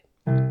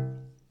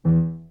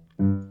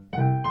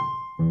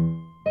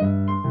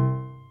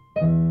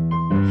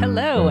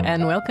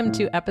and welcome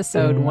to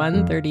episode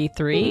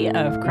 133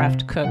 of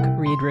Craft, Cook,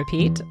 Read,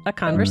 Repeat, a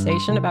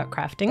conversation about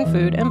crafting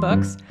food and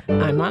books.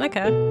 I'm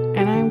Monica.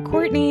 And I'm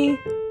Courtney.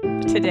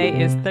 Today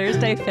is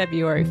Thursday,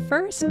 February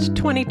 1st,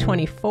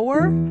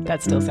 2024.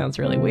 That still sounds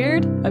really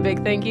weird. A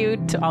big thank you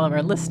to all of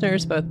our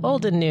listeners, both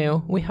old and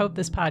new. We hope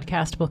this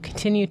podcast will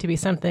continue to be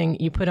something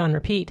you put on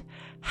repeat.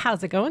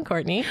 How's it going,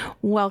 Courtney?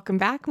 Welcome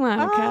back,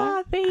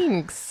 Monica.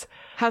 Thanks.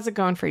 How's it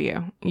going for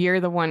you?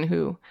 You're the one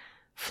who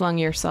flung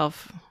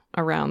yourself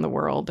around the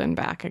world and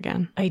back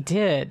again. I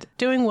did.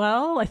 Doing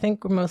well. I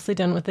think we're mostly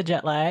done with the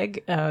jet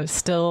lag.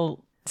 Still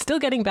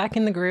getting back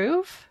in the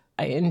groove.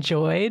 I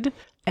enjoyed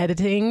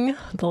editing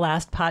the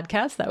last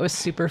podcast. That was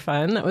super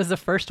fun. That was the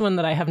first one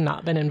that I have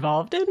not been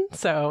involved in.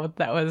 So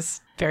that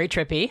was very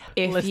trippy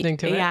listening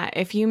to it. Yeah,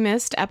 if you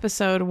missed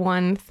episode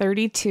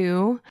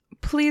 132,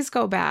 please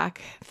go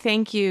back.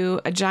 Thank you.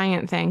 A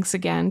giant thanks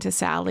again to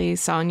Sally,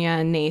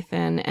 Sonia,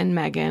 Nathan, and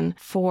Megan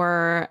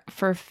for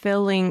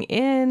filling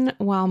in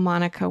while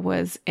Monica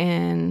was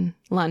in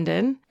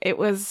London. It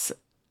was,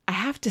 I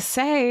have to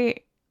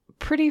say,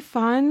 pretty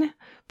fun,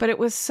 but it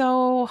was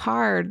so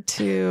hard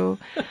to...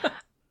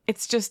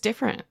 It's just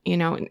different, you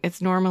know,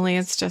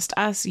 it's just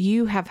us.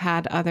 You have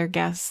had other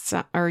guests,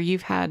 or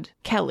you've had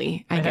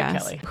Kelly, I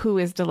guess, Kelly, who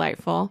is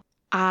delightful.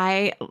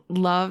 I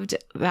loved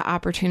the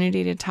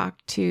opportunity to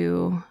talk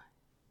to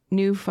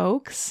new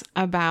folks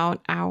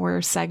about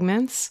our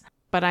segments,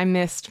 but I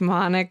missed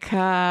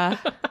Monica.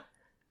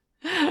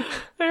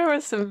 There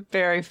were some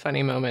very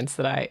funny moments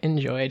that I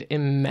enjoyed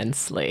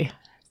immensely.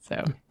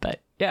 But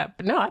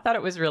no, I thought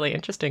it was really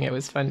interesting. It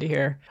was fun to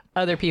hear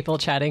other people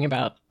chatting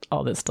about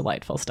all this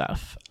delightful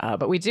stuff.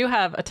 But we do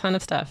have a ton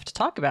of stuff to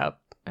talk about.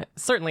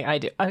 Certainly I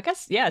do. I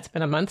guess, it's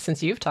been a month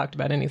since you've talked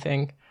about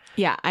anything.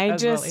 Yeah,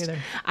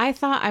 I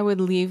thought I would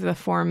leave the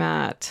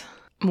format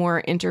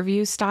more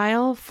interview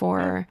style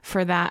for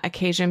that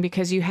occasion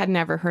because you had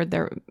never heard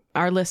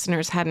our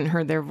listeners hadn't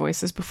heard their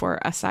voices before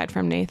aside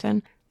from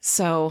Nathan.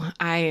 So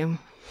I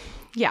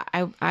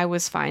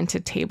was fine to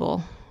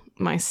table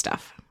my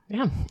stuff.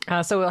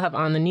 Yeah. So we'll have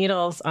on the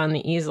needles, on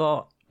the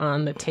easel,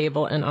 on the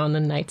table, and on the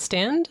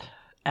nightstand,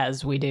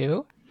 as we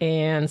do.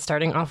 And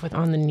starting off with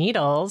on the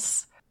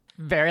needles,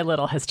 very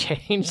little has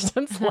changed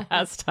since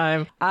last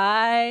time.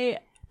 I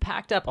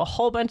packed up a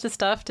whole bunch of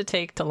stuff to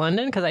take to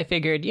London because I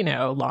figured,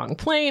 long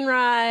plane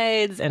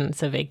rides and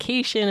it's a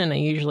vacation and I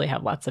usually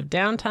have lots of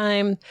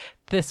downtime.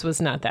 This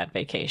was not that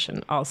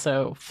vacation.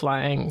 Also,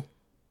 flying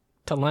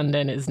to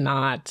London is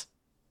not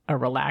a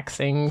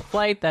relaxing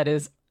flight. That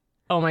is,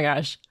 oh my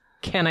gosh.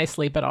 Can I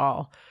sleep at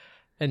all?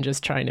 And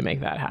just trying to make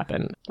that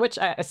happen,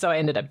 so I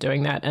ended up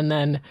doing that. And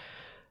then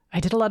I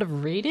did a lot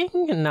of reading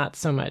and not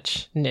so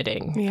much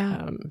knitting.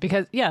 Yeah.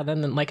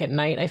 Then like at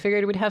night, I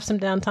figured we'd have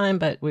some downtime,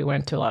 but we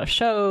went to a lot of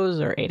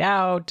shows or ate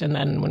out. And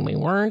then when we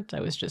weren't,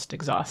 I was just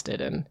exhausted.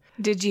 And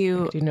did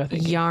you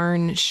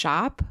yarn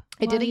shop?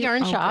 I did a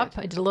yarn shop.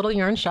 Good. I did a little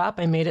yarn shop.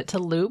 I made it to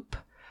Loop,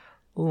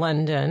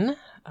 London.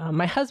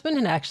 My husband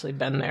had actually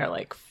been there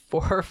like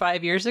 4 or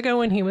 5 years ago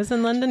when he was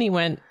in London. He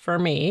went for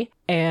me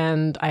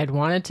and I had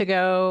wanted to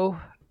go,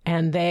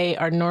 and they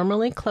are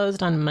normally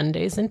closed on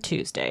Mondays and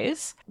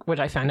Tuesdays, which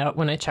I found out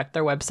when I checked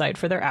their website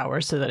for their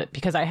hours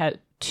because I had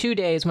 2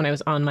 days when I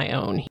was on my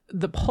own.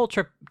 The whole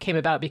trip came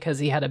about because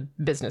he had a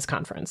business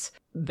conference.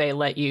 They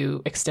let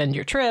you extend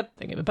your trip,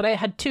 but I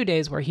had 2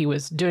 days where he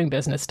was doing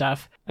business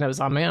stuff and I was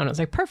on my own. I was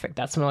like, perfect,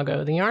 that's when I'll go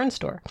to the yarn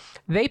store.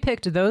 They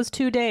picked those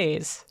 2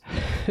 days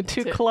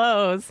to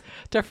close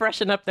to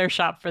freshen up their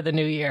shop for the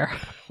new year,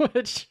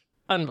 which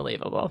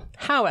unbelievable.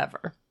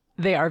 However,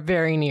 they are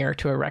very near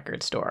to a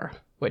record store,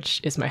 which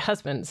is my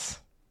husband's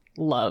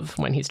love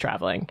when he's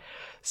traveling.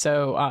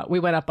 So we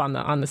went up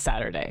on the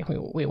Saturday.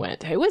 We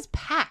went. It was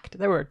packed.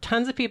 There were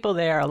tons of people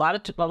there. A lot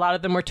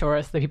of them were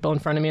tourists. The people in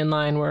front of me in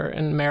line were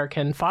an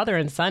American father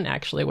and son,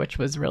 actually, which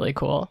was really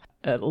cool.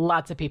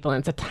 Lots of people.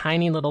 And it's a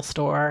tiny little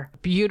store.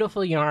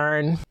 Beautiful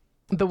yarn.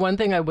 The one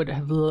thing I would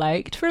have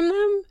liked from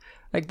them,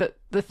 like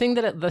the thing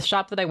the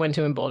shop that I went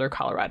to in Boulder,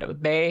 Colorado,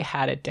 they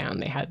had it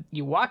down.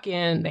 You walk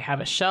in, they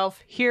have a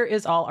shelf. Here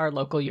is all our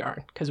local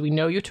yarn because we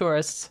know you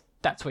tourists.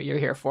 That's what you're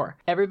here for.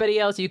 Everybody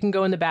else, you can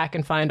go in the back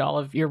and find all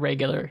of your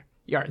regular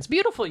yarns.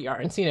 Beautiful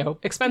yarns,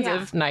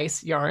 expensive,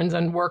 nice yarns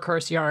and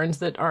workhorse yarns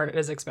that aren't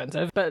as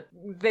expensive. But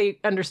they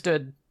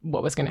understood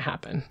what was going to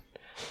happen.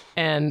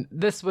 And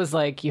this was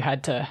like they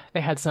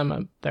had some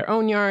of their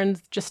own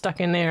yarns just stuck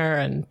in there.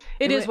 And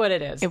it is what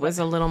it is. It was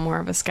a little more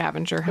of a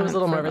scavenger hunt. It was a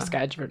little more of a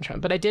scavenger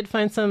hunt. But I did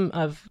find some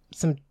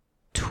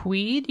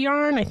tweed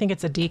yarn. I think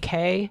it's a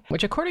DK,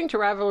 which according to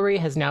Ravelry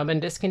has now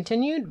been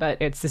discontinued, but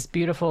it's this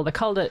beautiful, they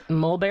called it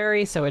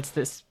mulberry, so it's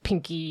this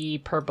pinky,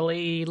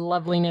 purpley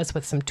loveliness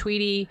with some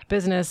tweedy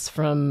business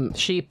from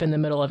sheep in the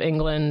middle of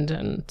England,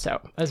 and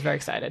so I was very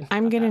excited.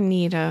 I'm going to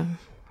need a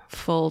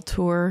full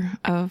tour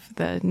of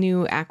the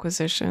new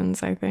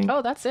acquisitions, I think.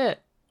 Oh, that's it.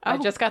 I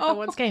just got the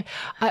one skein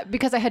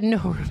because I had no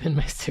room in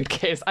my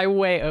suitcase. I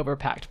way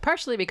overpacked,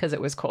 partially because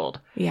it was cold.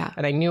 Yeah.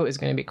 And I knew it was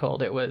going to be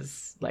cold. It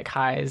was like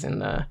highs in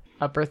the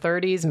upper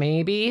 30s,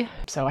 maybe.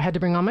 So I had to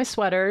bring all my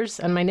sweaters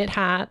and my knit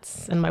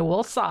hats and my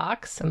wool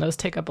socks, and those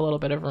take up a little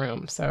bit of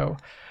room. So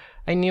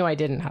I knew I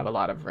didn't have a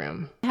lot of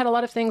room. I had a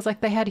lot of things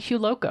like they had Hue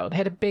Loco. They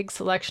had a big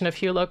selection of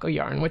Hue Loco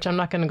yarn, which I'm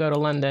not going to go to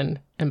London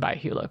and buy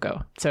Hue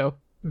Loco. So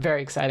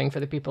very exciting for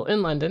the people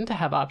in London to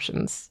have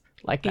options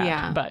like that.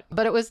 Yeah.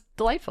 But it was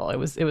delightful. It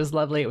was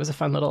lovely. It was a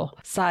fun little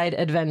side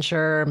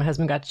adventure. My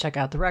husband got to check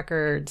out the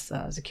records.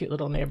 It was a cute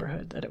little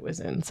neighborhood that it was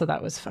in. So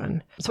that was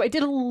fun. So I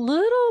did a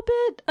little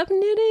bit of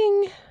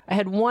knitting. I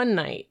had one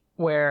night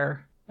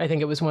where I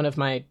think it was one of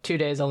my 2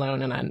 days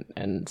alone,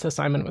 and so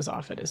Simon was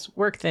off at his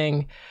work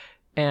thing,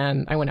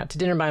 and I went out to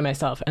dinner by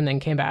myself and then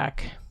came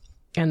back.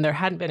 And there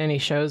hadn't been any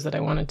shows that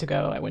I wanted to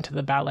go. I went to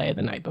the ballet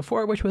the night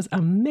before, which was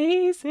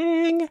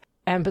amazing.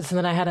 But so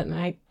then I had it at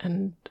night,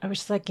 and I was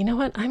just like, you know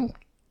what?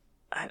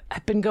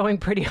 I've been going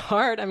pretty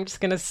hard. I'm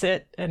just going to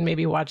sit and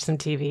maybe watch some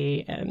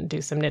TV and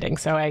do some knitting.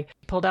 So I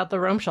pulled out the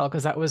Rome shawl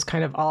because that was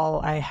kind of all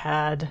I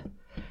had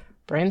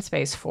brain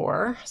space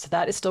for. So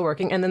that is still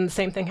working. And then the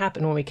same thing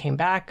happened when we came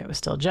back. I was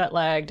still jet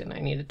lagged and I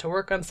needed to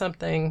work on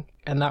something.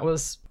 And that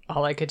was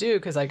all I could do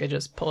because I could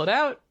just pull it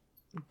out,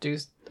 do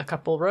a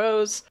couple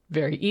rows.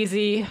 Very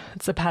easy.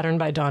 It's a pattern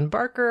by Dawn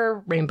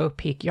Barker, Rainbow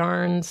Peak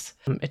Yarns.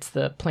 It's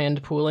the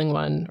planned pooling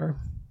one, or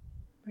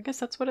I guess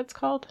that's what it's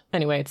called.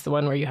 Anyway, it's the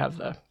one where you have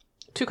the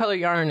 2-color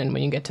yarn, and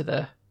when you get to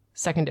the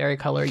secondary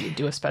color, you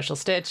do a special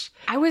stitch.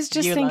 I was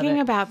just thinking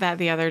about that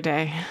the other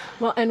day.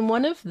 Well, and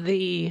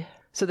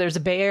so there's a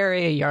Bay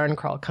Area yarn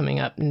crawl coming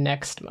up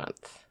next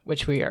month,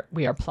 which we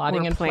are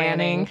plotting and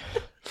planning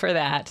for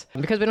that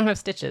because we don't have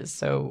stitches.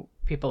 So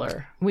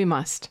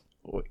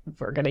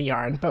we're going to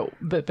yarn.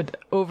 But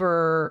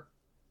over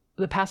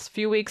the past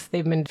few weeks,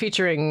 they've been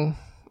featuring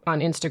on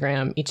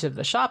Instagram each of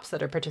the shops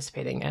that are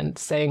participating and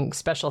saying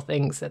special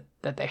things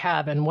that they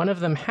have. And one of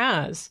them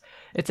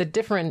it's a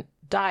different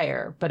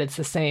dyer, but it's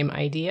the same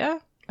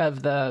idea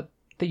of the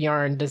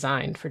yarn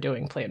designed for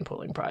doing planned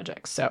pooling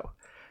projects. So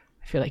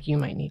I feel like you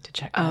might need to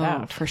check that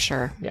out. For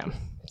sure. Yeah.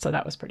 So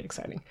that was pretty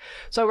exciting.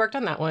 So I worked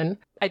on that one.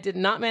 I did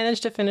not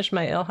manage to finish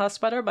my Ilha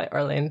sweater by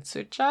Arlene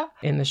Sucha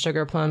in the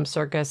Sugar Plum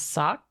Circus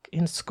sock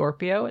in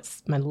Scorpio.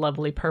 It's my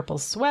lovely purple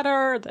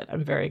sweater that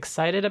I'm very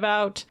excited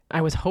about.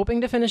 I was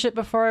hoping to finish it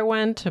before I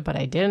went, but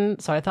I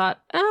didn't. So I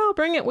thought, I'll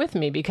bring it with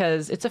me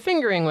because it's a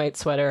fingering weight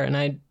sweater and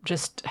I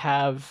just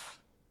have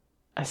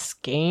a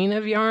skein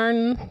of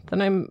yarn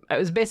that I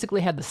was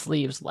basically had the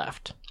sleeves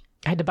left.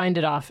 I had to bind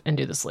it off and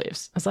do the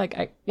sleeves. I was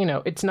like,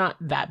 it's not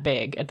that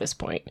big at this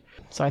point.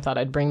 So I thought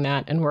I'd bring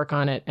that and work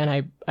on it.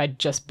 And I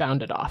just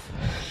bound it off.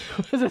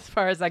 It was as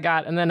far as I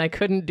got. And then I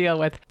couldn't deal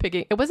with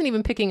picking. It wasn't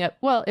even picking up.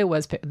 Well, it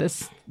was.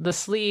 The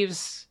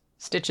sleeves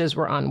stitches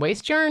were on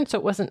waste yarn. So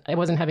I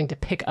wasn't having to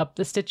pick up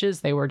the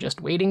stitches. They were just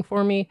waiting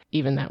for me.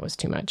 Even that was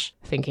too much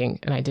thinking.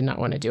 And I did not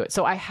want to do it.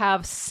 So I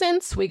have,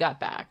 since we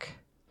got back,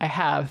 I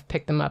have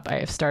picked them up. I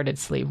have started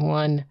sleeve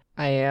 1.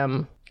 I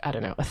am,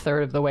 a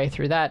third of the way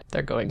through that.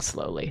 They're going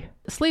slowly.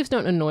 The sleeves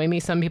don't annoy me.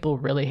 Some people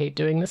really hate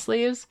doing the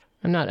sleeves.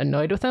 I'm not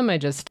annoyed with them.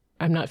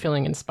 I'm not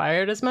feeling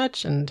inspired as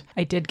much. And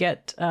I did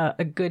get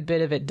a good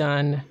bit of it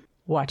done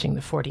watching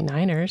the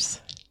 49ers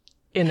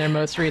in their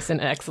most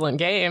recent excellent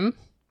game.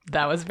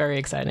 That was very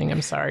exciting.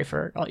 I'm sorry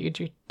for all you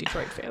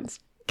Detroit fans.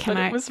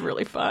 It was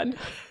really fun.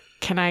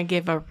 Can I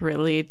give a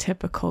really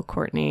typical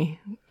Courtney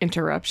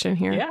interruption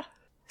here? Yeah.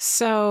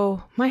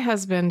 So my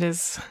husband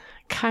is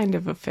kind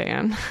of a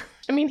fan.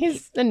 I mean,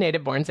 he's a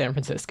native-born San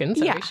Franciscan,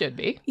 so he should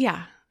be.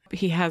 Yeah.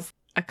 He has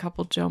a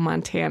couple Joe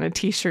Montana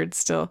t-shirts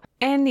still.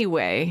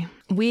 Anyway,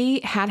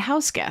 we had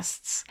house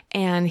guests,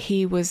 and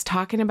he was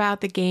talking about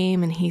the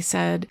game, and he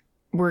said,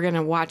 we're going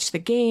to watch the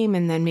game,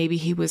 and then maybe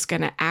he was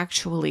going to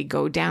actually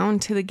go down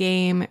to the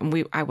game,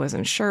 and I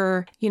wasn't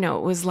sure. It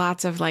was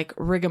lots of like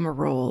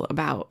rigmarole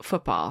about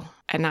football,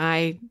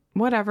 and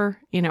whatever,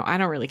 I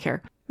don't really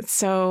care.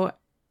 So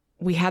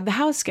we had the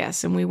house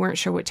guests and we weren't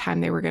sure what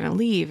time they were going to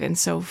leave. And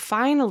so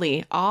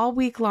finally, all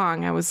week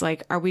long, I was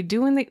like, what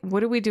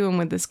are we doing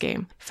with this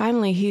game?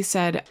 Finally, he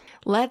said,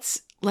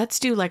 let's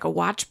do like a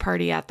watch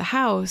party at the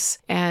house.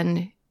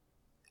 And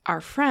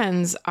our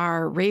friends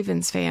are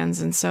Ravens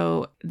fans. And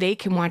so they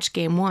can watch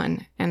game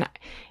 1. And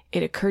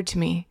it occurred to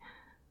me,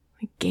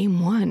 like, game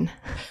 1?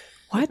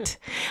 What?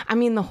 I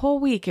mean, the whole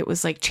week it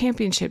was like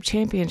championship.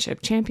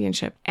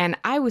 And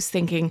I was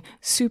thinking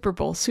Super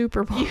Bowl. You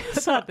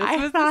thought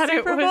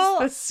it was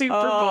the Super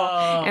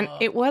Bowl? And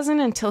it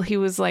wasn't until he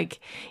was like,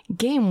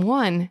 game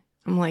 1.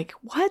 I'm like,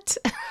 what?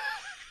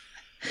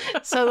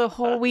 So the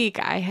whole week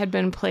I had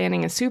been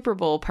planning a Super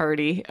Bowl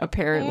party,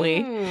 apparently.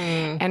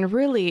 And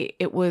really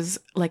it was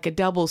like a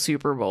double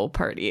Super Bowl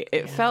party.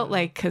 It felt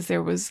like, because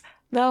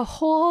the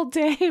whole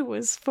day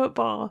was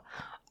football.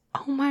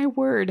 Oh my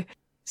word.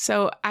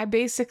 So I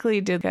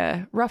basically did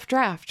a rough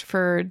draft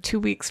for 2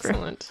 weeks.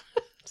 Excellent.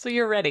 So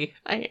you're ready.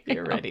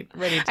 You're ready to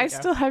go. I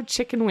still have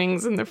chicken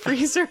wings in the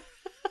freezer.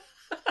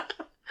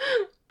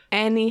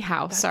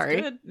 Anyhow,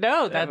 sorry. Good.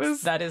 No, that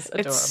is adorable.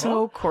 It's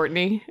so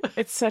Courtney.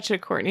 It's such a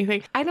Courtney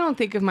thing. I don't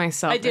think of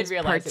myself. I did as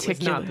realize it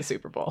was not the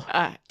Super Bowl.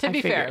 To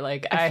be fair,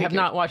 like I have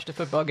not watched a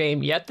football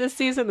game yet this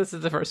season. This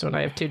is the first one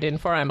I have tuned in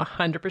for. I'm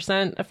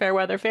 100% a fair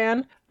weather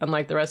fan,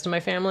 unlike the rest of my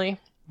family.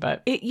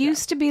 But it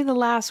used to be the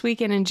last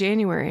weekend in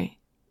January.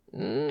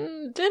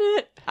 Did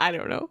it? I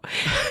don't know.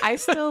 I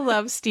still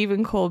love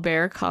Stephen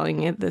Colbert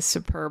calling it the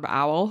superb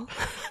owl.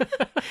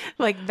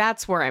 Like,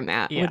 that's where I'm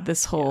at with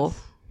this whole...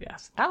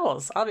 Yes.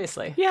 Owls,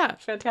 obviously. Yeah.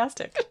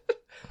 Fantastic.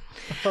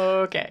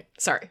 Okay.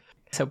 Sorry.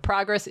 So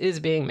progress is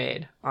being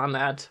made on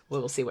that. We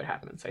will see what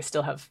happens. I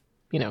still have,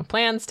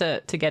 plans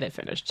to get it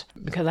finished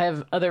because I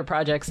have other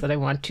projects that I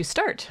want to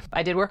start.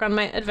 I did work on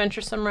my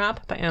Adventuresome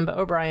wrap by Amba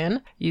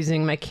O'Brien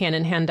using my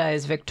Canon Hand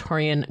Dyes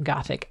Victorian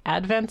Gothic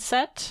Advent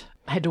set.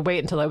 I had to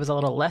wait until I was a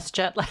little less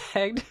jet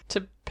lagged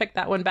to pick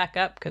that one back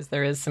up because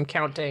there is some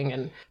counting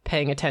and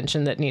paying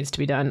attention that needs to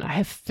be done. I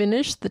have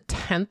finished the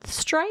 10th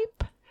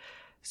stripe.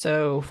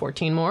 So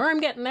 14 more, I'm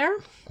getting there.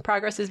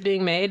 Progress is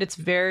being made. It's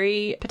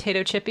very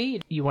potato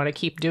chippy. You want to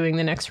keep doing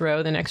the next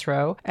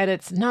row. And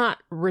it's not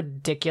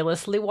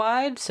ridiculously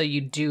wide, so you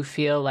do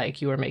feel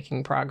like you are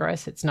making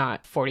progress. It's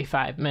not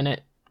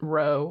 45-minute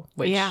row,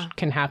 which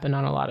can happen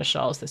on a lot of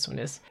shawls. This one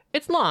is.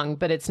 It's long,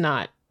 but it's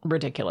not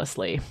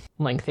ridiculously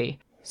lengthy.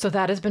 So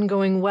that has been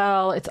going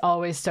well. It's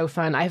always so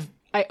fun.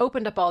 I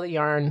opened up all the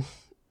yarn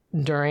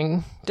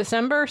during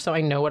December, so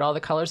I know what all the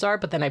colors are,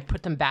 but then I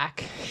put them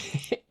back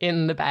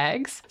in the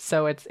bags.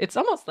 So it's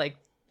almost like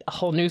a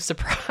whole new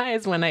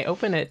surprise when I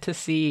open it to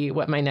see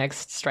what my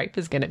next stripe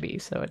is going to be.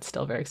 So it's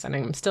still very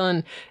exciting. I'm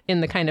still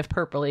in the kind of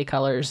purpley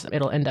colors.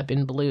 It'll end up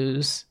in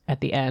blues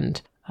at the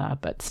end,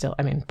 but still,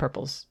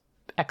 purple's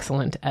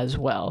excellent as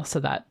well. So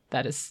that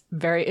is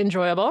very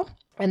enjoyable.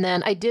 And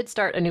then I did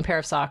start a new pair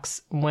of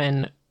socks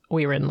when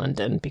we were in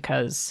London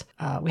because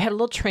we had a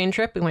little train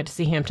trip. We went to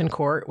see Hampton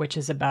Court, which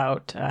is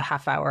about a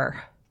half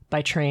hour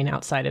by train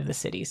outside of the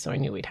city. So I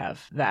knew we'd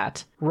have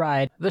that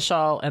ride. The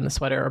shawl and the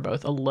sweater are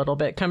both a little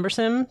bit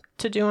cumbersome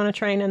to do on a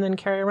train and then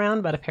carry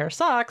around, but a pair of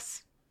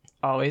socks,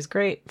 always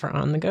great for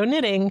on-the-go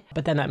knitting.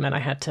 But then that meant I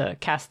had to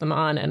cast them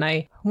on.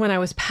 And when I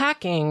was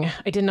packing,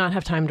 I did not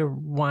have time to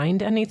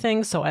wind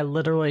anything. So I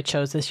literally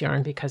chose this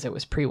yarn because it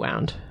was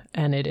pre-wound.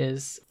 And it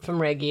is from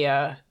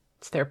Regia.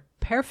 It's their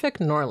Perfect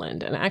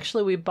Norland. And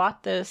actually, we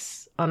bought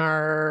this on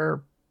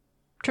our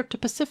trip to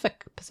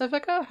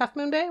Pacifica, Half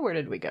Moon Bay. Where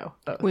did we go?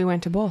 Both. We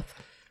went to both.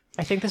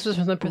 I think this was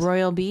from the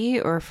Royal Bee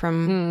or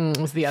from it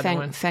was the other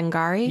one.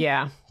 Fengari.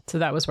 Yeah. So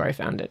that was where I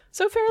found it.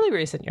 So fairly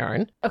recent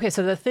yarn. Okay,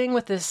 so the thing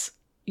with this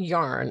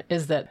yarn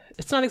is that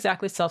it's not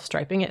exactly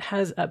self-striping. It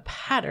has a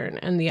pattern.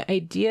 And the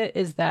idea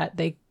is that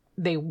they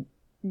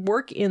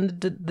work in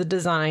the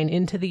design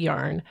into the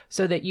yarn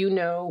so that you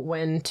know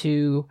when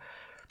to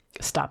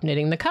stop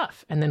knitting the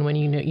cuff. And then when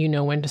you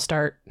know when to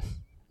start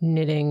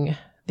knitting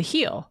the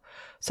heel.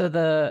 So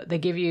they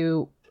give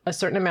you a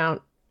certain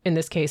amount, in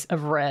this case,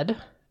 of red.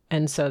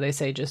 And so they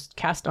say just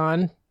cast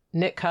on,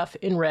 knit cuff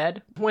in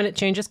red. When it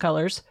changes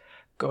colors,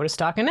 go to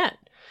stockinette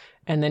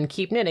and then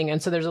keep knitting.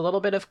 And so there's a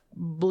little bit of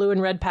blue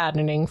and red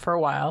patterning for a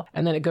while.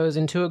 And then it goes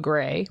into a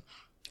gray.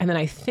 And then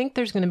I think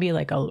there's going to be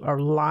like a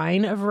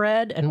line of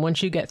red. And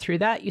once you get through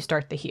that, you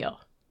start the heel.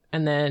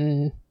 And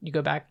then you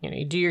go back,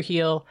 you do your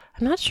heel.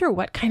 I'm not sure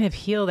what kind of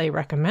heel they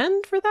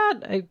recommend for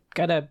that. I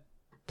got to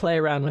play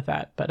around with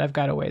that, but I've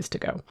got a ways to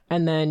go.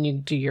 And then you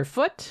do your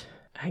foot.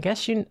 I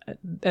guess and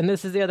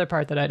this is the other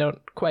part that I don't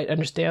quite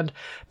understand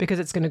because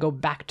it's going to go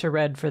back to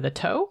red for the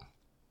toe.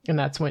 And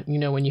that's when,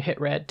 when you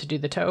hit red to do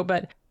the toe,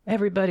 but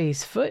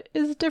everybody's foot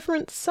is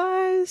different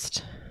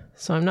sized.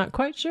 So I'm not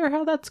quite sure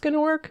how that's going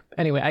to work.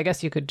 Anyway, I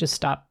guess you could just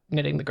stop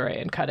knitting the gray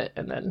and cut it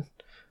and then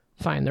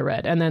find the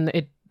red. And then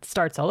it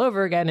starts all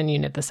over again and you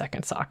knit the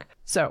second sock.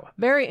 So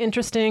very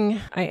interesting.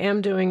 I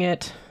am doing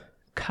it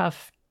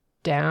cuff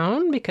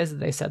down because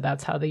they said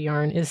that's how the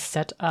yarn is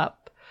set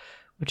up,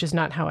 which is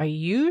not how I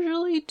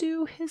usually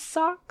do his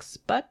socks,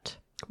 but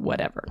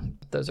whatever.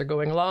 Those are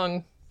going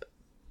along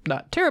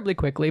not terribly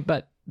quickly,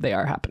 but they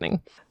are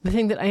happening. The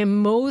thing that I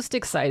am most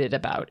excited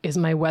about is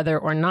my Weather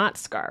or Not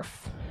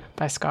scarf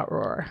by Scott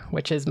Rohr,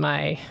 which is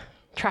my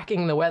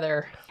tracking the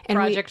weather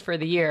project for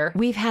the year.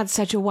 We've had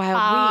such a wild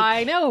week.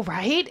 I know,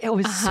 right? It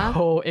was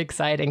so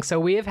exciting. So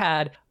we have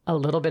had a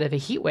little bit of a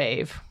heat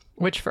wave,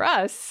 which for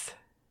us,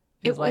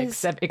 it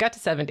got to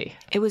 70.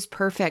 It was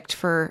perfect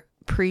for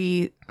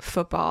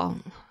pre-football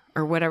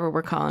or whatever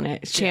we're calling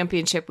it,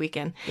 championship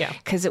weekend. Yeah.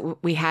 Because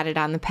we had it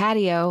on the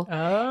patio.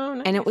 Oh,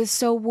 nice. And it was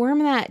so warm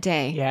that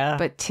day. Yeah.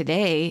 But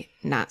today,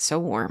 not so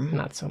warm.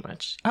 Not so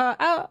much.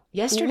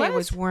 Yesterday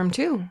was warm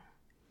too.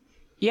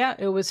 Yeah,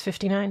 it was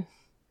 59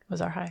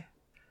 was our high.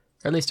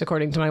 Or at least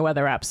according to my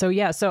weather app. So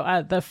yeah,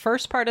 the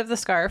first part of the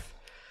scarf,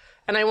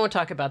 and I won't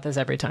talk about this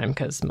every time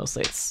because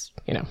mostly it's,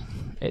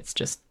 it's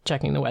just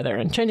checking the weather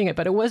and changing it.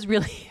 But it was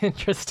really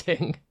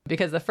interesting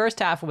because the first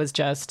half was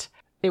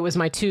it was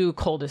my two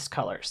coldest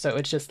colors. So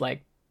it's just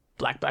like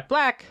black, black,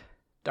 black,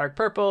 dark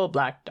purple,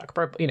 black, dark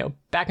purple,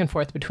 back and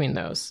forth between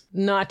those.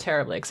 Not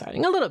terribly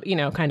exciting. A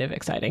little, kind of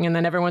exciting. And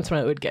then every once in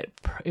a while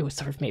it would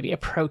sort of maybe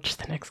approach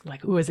the next,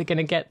 like, ooh, is it going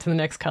to get to the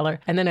next color?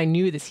 And then I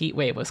knew this heat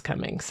wave was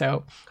coming.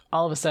 So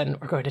all of a sudden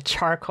we're going to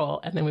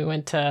charcoal, and then we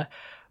went to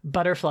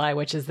butterfly,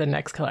 which is the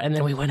next color. And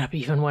then we went up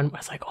even one. I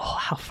was like, oh,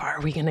 how far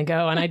are we going to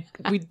go? And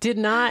we did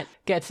not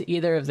get to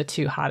either of the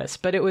two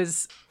hottest, but it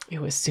was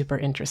super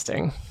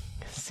interesting.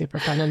 Super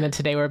fun. And then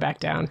today we're back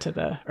down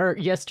to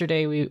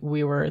yesterday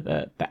we were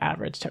the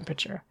average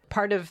temperature.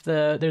 Part of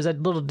there's a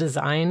little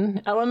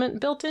design element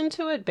built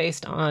into it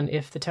based on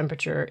if the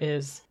temperature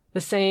is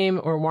the same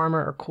or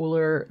warmer or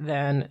cooler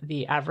than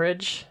the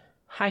average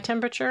high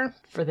temperature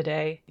for the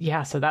day.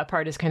 Yeah, so that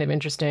part is kind of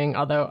interesting.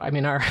 Although, I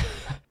mean, our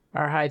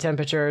high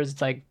temperature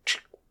is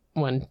like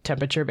one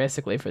temperature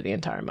basically for the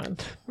entire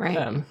month.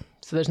 Right.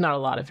 So there's not a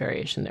lot of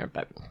variation there,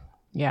 but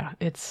yeah,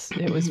 it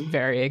was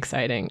very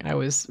exciting. I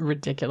was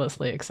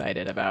ridiculously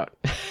excited about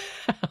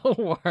how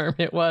warm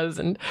it was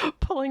and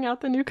pulling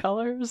out the new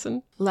colors,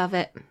 and love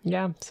it.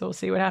 Yeah, so we'll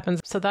see what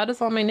happens. So that is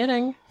all my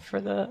knitting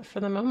for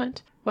the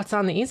moment. What's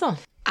on the easel?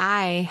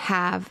 I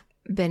have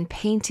been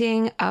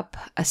painting up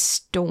a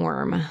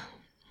storm.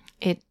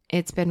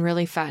 It's been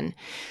really fun.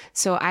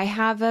 So I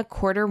have a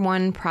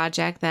Q1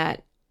 project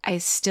that I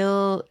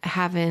still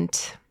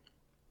haven't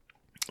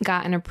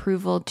gotten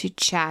approval to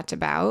chat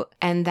about,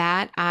 and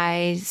that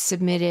I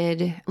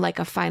submitted like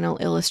a final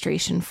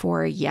illustration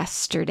for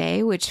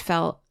yesterday, which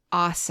felt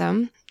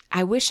awesome.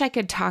 I wish I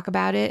could talk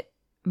about it,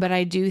 but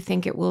I do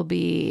think it will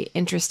be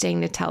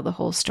interesting to tell the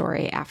whole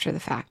story after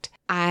the fact.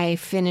 I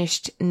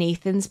finished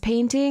Nathan's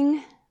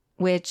painting,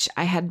 which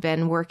I had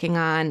been working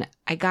on.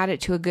 I got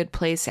it to a good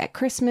place at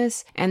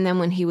Christmas, and then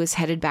when he was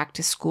headed back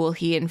to school,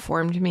 he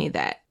informed me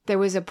that there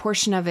was a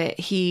portion of it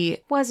he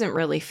wasn't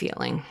really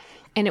feeling.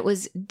 And it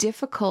was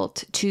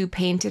difficult to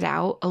paint it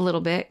out a little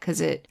bit because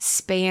it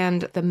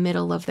spanned the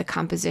middle of the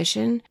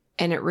composition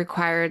and it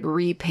required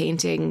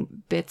repainting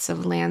bits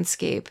of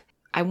landscape.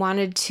 I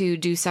wanted to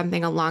do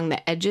something along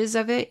the edges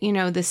of it.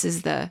 This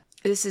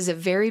is a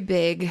very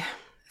big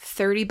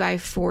 30 by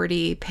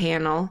 40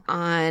 panel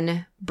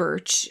on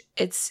birch.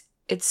 It's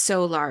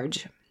so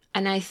large.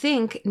 And I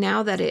think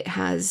now that it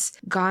has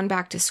gone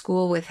back to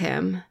school with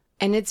him,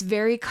 and it's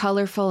very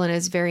colorful and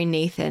it's very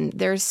Nathan,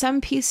 there's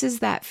some pieces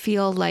that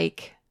feel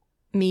like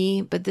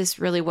me, but this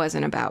really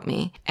wasn't about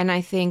me. And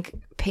I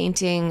think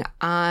painting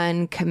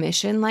on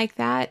commission like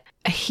that,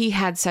 he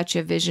had such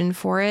a vision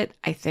for it,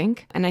 I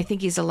think. And I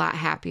think he's a lot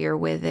happier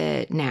with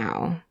it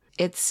now.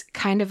 It's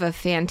kind of a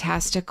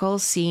fantastical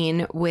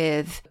scene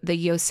with the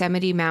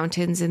Yosemite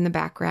Mountains in the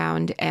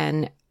background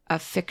and a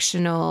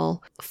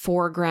fictional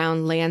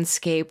foreground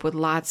landscape with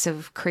lots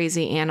of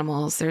crazy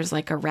animals. There's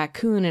like a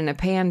raccoon and a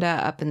panda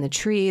up in the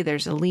tree.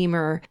 There's a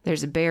lemur.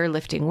 There's a bear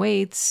lifting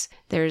weights.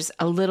 There's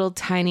a little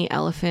tiny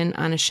elephant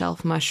on a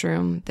shelf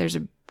mushroom. There's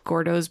a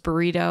Gordo's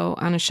burrito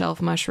on a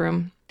shelf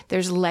mushroom.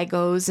 There's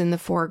Legos in the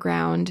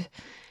foreground.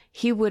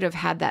 He would have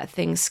had that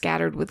thing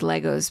scattered with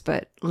Legos,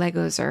 but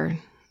Legos are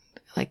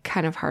like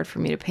kind of hard for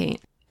me to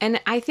paint. And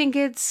I think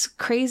it's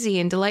crazy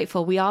and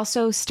delightful. We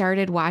also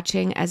started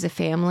watching as a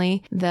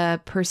family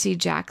the Percy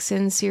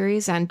Jackson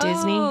series on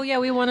Disney. Oh, yeah,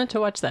 we wanted to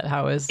watch that.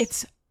 How is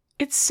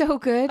it's so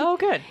good. Oh,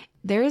 good.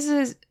 There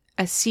is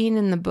a scene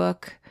in the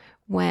book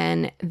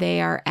when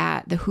they are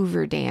at the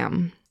Hoover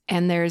Dam,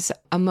 and there's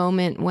a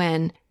moment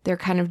when they're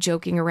kind of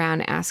joking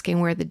around asking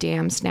where the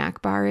dam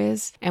snack bar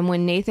is. And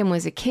when Nathan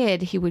was a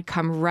kid, he would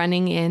come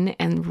running in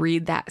and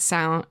read that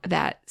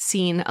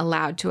scene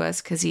aloud to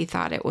us because he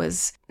thought it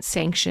was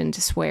sanctioned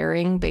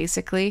swearing,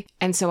 basically.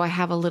 And so I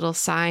have a little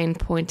sign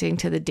pointing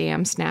to the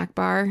dam snack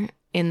bar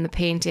in the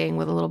painting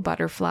with a little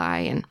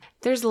butterfly. And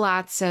there's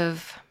lots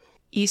of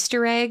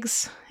Easter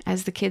eggs,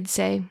 as the kids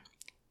say,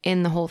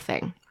 in the whole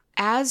thing.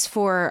 As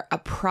for a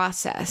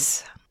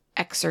process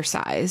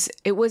exercise,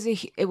 it was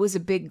a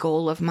big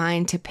goal of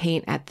mine to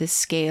paint at this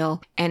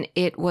scale, and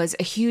it was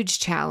a huge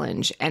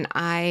challenge, and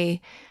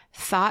I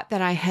thought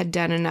that I had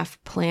done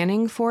enough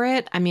planning for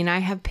it. I mean, I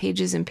have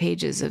pages and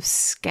pages of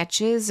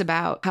sketches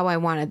about how I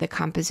wanted the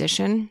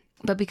composition,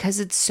 but because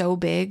it's so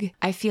big,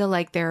 I feel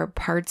like there are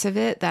parts of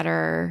it that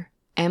are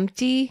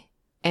empty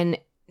and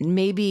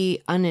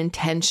maybe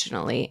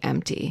unintentionally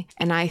empty,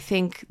 and I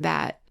think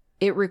that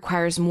it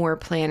requires more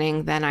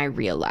planning than I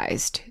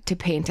realized to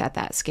paint at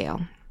that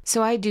scale.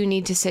 So I do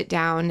need to sit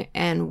down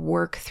and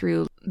work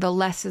through the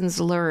lessons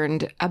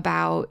learned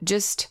about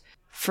just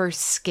for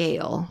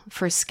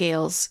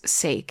scale's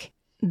sake.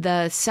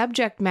 The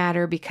subject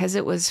matter, because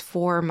it was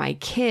for my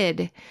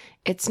kid,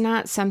 it's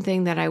not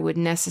something that I would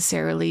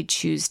necessarily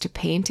choose to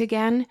paint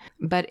again.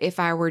 But if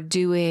I were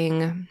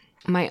doing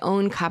my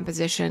own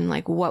composition,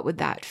 like what would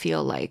that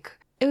feel like?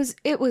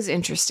 It was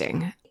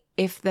interesting.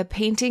 If the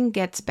painting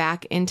gets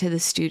back into the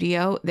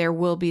studio, there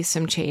will be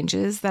some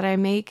changes that I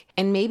make.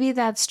 And maybe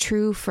that's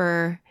true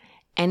for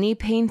any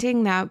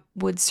painting that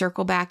would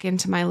circle back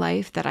into my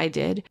life that I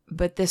did.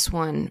 But this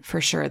one, for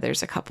sure,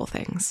 there's a couple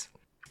things.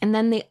 And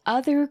then the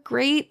other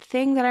great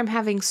thing that I'm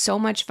having so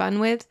much fun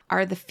with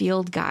are the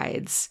field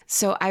guides.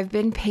 So I've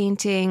been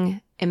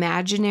painting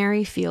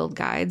imaginary field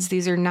guides.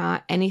 These are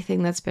not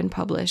anything that's been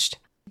published.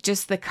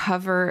 Just the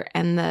cover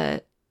and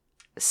the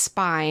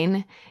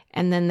spine,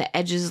 and then the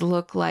edges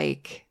look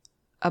like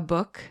a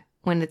book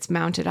when it's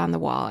mounted on the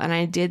wall. And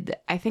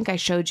I think I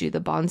showed you the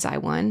bonsai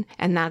one,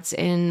 and that's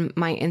in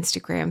my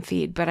Instagram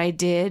feed. But I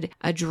did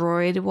a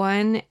droid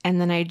one, and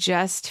then I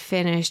just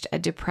finished a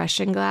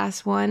depression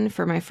glass one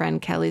for my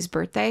friend Kelly's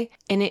birthday.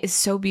 And it is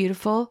so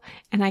beautiful,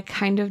 and I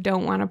kind of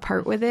don't want to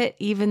part with it,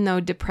 even though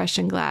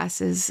depression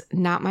glass is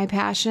not my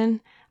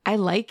passion. I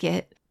like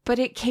it, but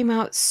it came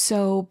out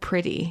so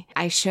pretty.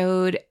 I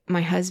showed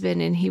my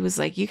husband, and he was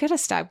like, you got to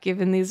stop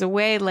giving these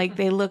away. Like,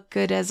 they look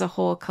good as a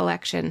whole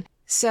collection.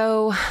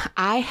 So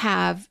I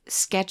have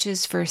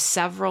sketches for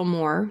several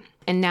more.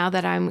 And now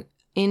that I'm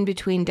in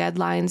between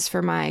deadlines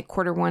for my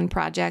Q1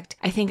 project,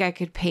 I think I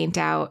could paint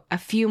out a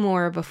few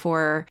more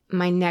before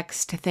my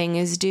next thing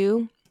is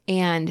due.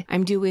 And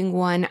I'm doing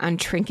one on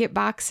trinket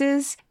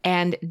boxes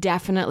and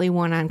definitely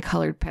one on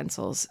colored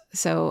pencils.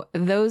 So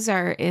those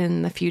are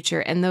in the future,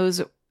 and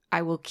those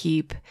I will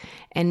keep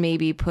and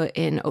maybe put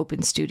in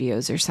open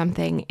studios or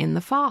something in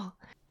the fall.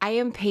 I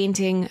am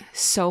painting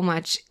so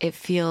much. It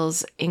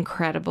feels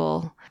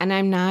incredible. And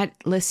I'm not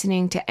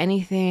listening to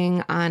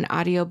anything on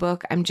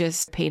audiobook. I'm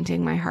just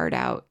painting my heart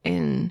out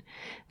in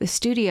the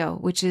studio,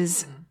 which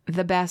is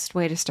the best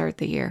way to start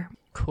the year.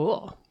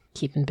 Cool.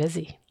 Keeping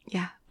busy.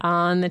 Yeah.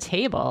 On the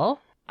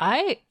table,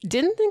 I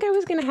didn't think I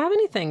was going to have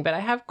anything, but I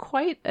have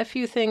quite a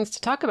few things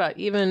to talk about,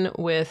 even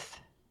with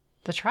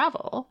the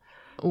travel.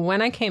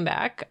 When I came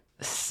back,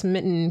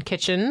 Smitten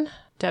Kitchen,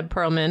 Deb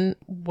Perlman,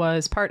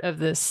 was part of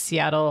the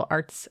Seattle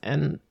Arts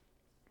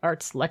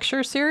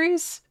Lecture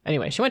Series.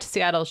 Anyway, she went to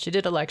Seattle. She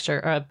did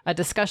a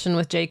discussion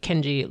with Jay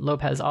Kenji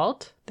Lopez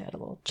Alt. They had a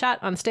little chat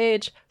on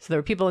stage. So there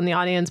were people in the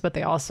audience, but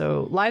they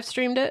also live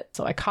streamed it.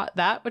 So I caught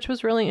that, which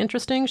was really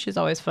interesting. She's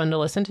always fun to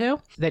listen to.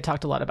 They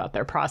talked a lot about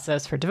their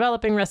process for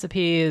developing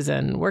recipes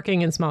and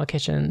working in small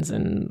kitchens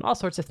and all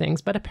sorts of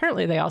things. But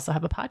apparently they also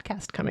have a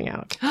podcast coming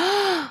out.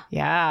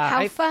 Yeah.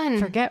 How fun. I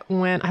forget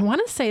when. I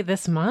want to say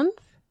this month.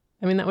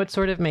 I mean, that would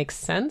sort of make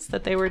sense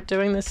that they were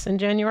doing this in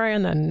January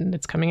and then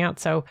it's coming out.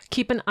 So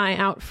keep an eye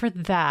out for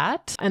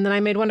that. And then I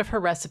made one of her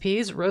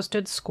recipes,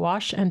 roasted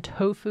squash and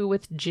tofu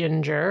with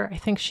ginger. I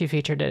think she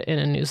featured it in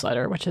a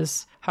newsletter, which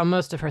is how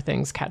most of her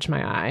things catch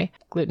my eye.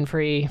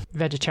 Gluten-free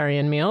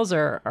vegetarian meals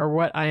are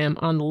what I am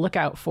on the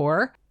lookout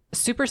for.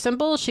 Super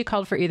simple. She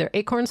called for either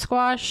acorn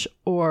squash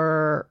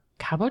or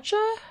kabocha.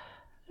 I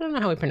don't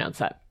know how we pronounce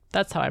that.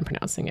 That's how I'm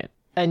pronouncing it.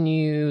 And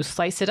you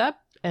slice it up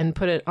and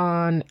put it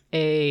on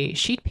a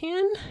sheet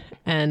pan.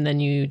 And then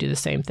you do the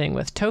same thing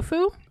with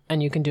tofu.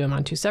 And you can do them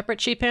on 2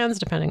 separate sheet pans,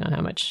 depending on how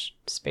much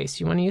space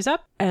you want to use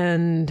up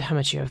and how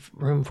much you have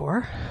room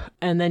for.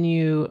 And then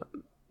you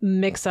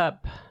mix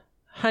up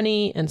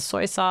honey and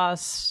soy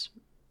sauce,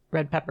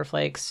 red pepper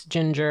flakes,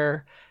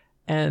 ginger,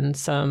 and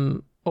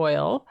some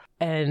oil.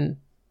 And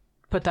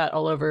put that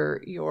all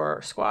over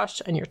your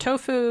squash and your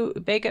tofu.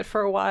 Bake it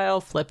for a while,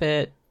 flip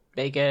it,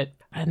 bake it,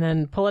 and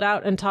then pull it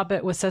out and top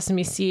it with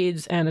sesame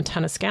seeds and a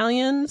ton of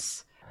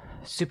scallions.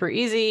 Super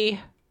easy,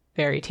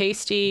 very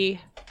tasty.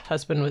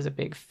 Husband was a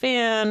big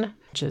fan,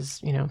 which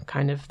is,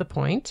 kind of the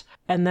point.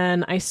 And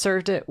then I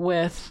served it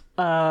with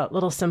a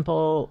little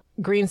simple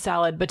green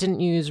salad, but didn't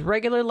use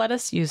regular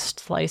lettuce, used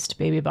sliced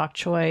baby bok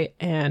choy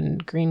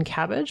and green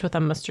cabbage with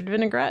a mustard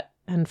vinaigrette.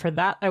 And for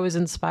that, I was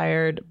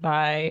inspired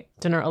by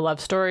Dinner a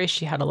Love Story.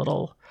 She had a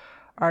little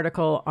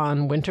article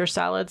on winter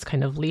salads,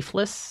 kind of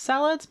leafless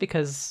salads,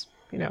 because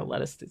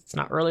lettuce, it's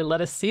not really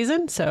lettuce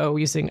season. So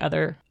using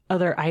other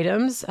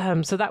items.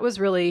 So that was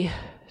really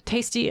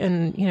tasty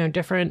and,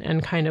 different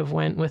and kind of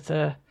went with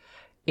the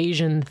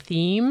Asian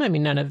theme. I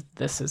mean, none of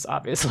this is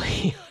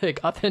obviously like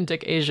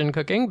authentic Asian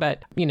cooking,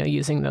 but,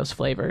 using those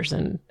flavors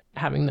and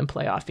having them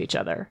play off each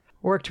other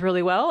worked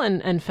really well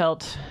and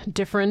felt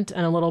different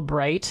and a little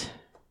bright,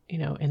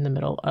 in the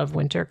middle of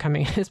winter,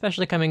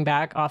 especially coming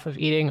back off of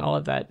eating all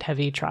of that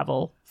heavy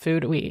travel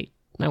food we ate.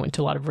 I went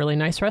to a lot of really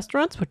nice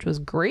restaurants, which was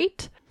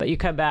great. But you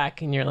come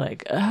back and you're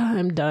like,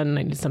 I'm done.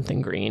 I need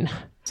something green.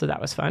 So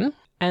that was fun.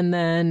 And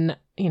then,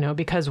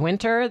 because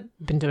winter,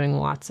 been doing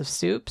lots of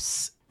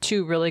soups.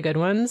 2 really good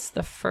ones.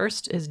 The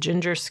first is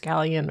ginger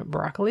scallion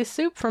broccoli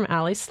soup from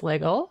Ali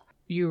Slagle.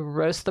 You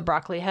roast the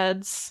broccoli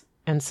heads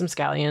and some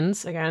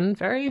scallions. Again,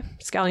 very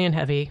scallion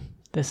heavy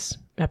this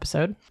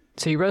episode.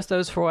 So you roast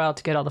those for a while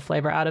to get all the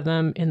flavor out of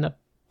them. In the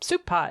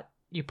soup pot,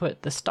 you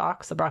put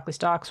the broccoli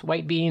stalks,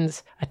 white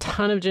beans, a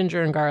ton of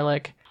ginger and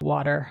garlic,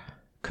 water.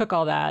 Cook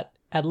all that.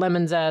 Add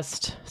lemon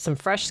zest, some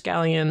fresh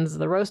scallions,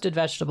 the roasted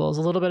vegetables,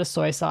 a little bit of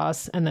soy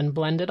sauce, and then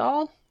blend it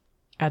all.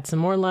 Add some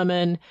more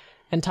lemon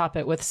and top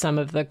it with some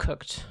of the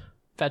cooked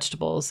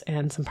vegetables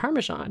and some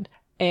Parmesan.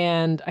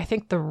 And I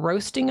think the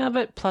roasting of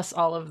it, plus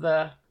all of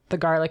the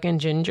garlic and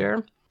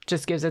ginger,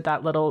 just gives it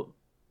that little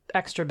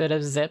extra bit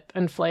of zip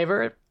and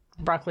flavor.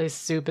 Broccoli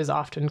soup is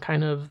often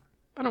kind of,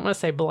 I don't want to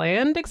say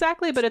bland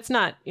exactly, but it's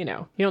not, you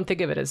don't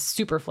think of it as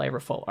super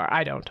flavorful, or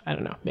I don't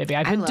know. Maybe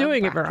I've been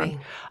doing it wrong.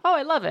 Oh,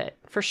 I love it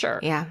for sure.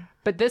 Yeah.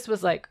 But this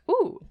was like,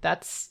 ooh,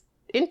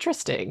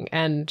 interesting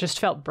and just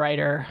felt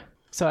brighter.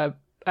 So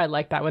I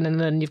like that one. And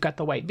then you've got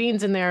the white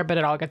beans in there, but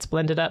it all gets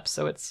blended up.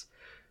 So it's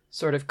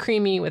sort of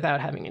creamy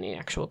without having any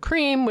actual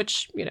cream,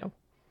 which, you know,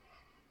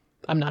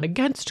 I'm not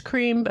against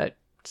cream, but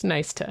it's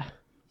nice to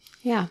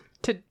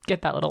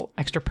get that little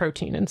extra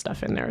protein and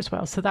stuff in there as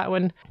well. So that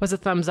one was a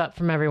thumbs up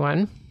from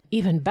everyone.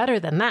 Even better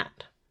than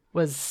that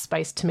was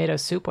spiced tomato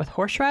soup with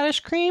horseradish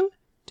cream.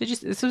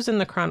 This was in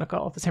the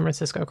Chronicle, the San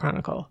Francisco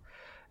Chronicle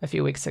a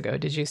few weeks ago.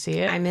 Did you see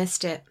it? I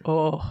missed it.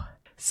 Oh,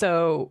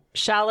 so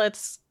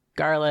shallots,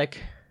 garlic,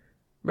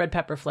 red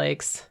pepper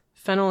flakes,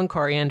 fennel and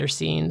coriander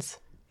seeds,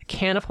 a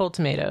can of whole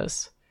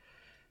tomatoes.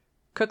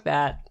 Cook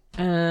that.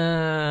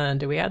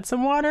 Do we add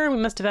some water? We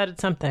must have added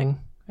something.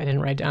 I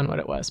didn't write down what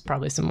it was.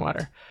 Probably some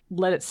water.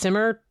 Let it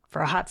simmer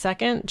for a hot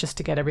second just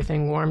to get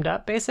everything warmed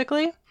up,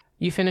 basically.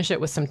 You finish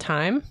it with some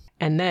thyme,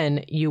 and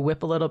then you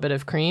whip a little bit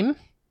of cream.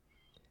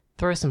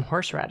 Throw some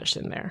horseradish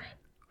in there.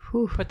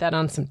 Whew. Put that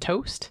on some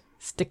toast.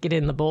 Stick it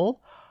in the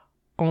bowl.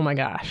 Oh my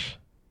gosh.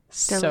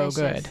 Delicious. So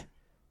good.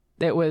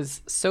 It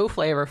was so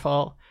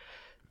flavorful.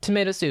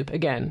 Tomato soup,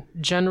 again,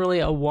 generally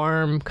a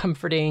warm,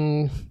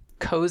 comforting,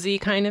 cozy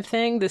kind of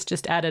thing. This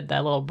just added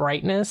that little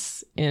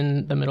brightness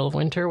in the middle of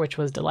winter, which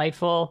was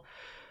delightful.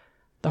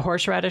 The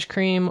horseradish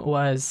cream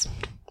was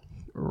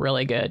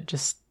really good.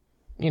 Just,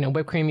 you know,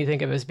 whipped cream you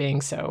think of as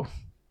being so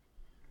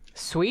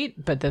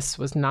sweet, but this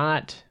was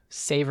not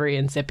savory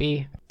and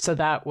zippy. So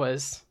that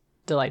was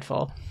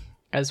delightful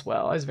as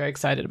well. I was very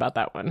excited about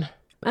that one.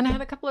 And I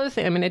had a couple other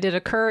things. I mean, I did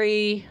a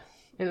curry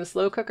in the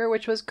slow cooker,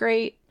 which was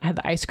great. I had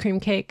the ice cream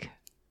cake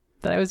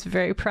that I was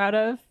very proud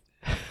of,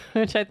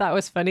 which I thought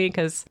was funny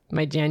because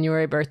my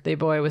January birthday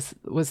boy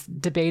was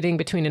debating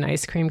between an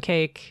ice cream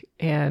cake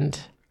and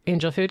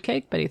angel food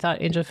cake, but he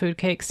thought angel food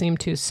cake seemed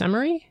too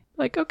summery.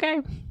 Like,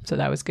 okay. So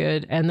that was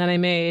good. And then I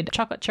made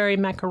chocolate cherry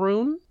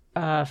macaroon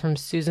from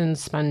Susan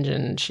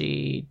Spungen.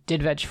 She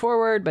did Veg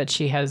Forward, but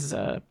she has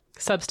a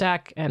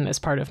Substack, and as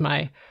part of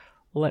my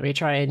let me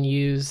try and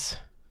use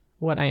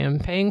what I am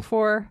paying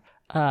for,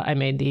 I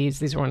made these.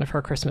 These were one of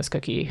her Christmas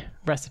cookie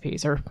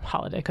recipes or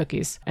holiday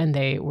cookies, and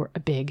they were a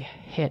big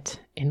hit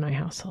in my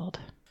household.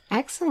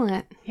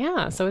 Excellent.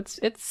 Yeah, so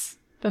it's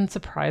been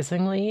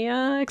surprisingly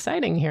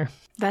exciting here.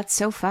 That's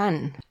so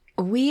fun.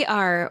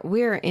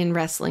 We're in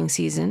wrestling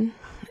season,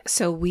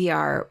 so we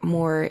are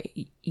more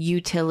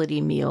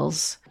utility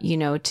meals, you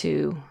know,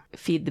 to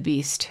feed the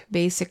beast,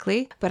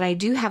 basically. But I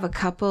do have a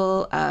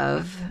couple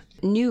of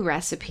new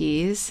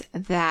recipes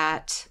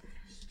that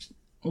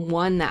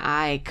one that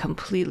I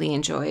completely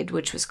enjoyed,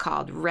 which was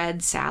called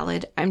Red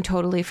Salad. I'm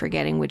totally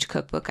forgetting which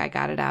cookbook I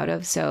got it out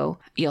of, so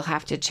you'll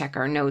have to check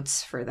our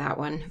notes for that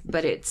one.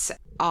 But it's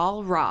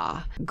all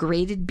raw,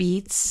 grated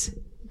beets,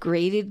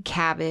 grated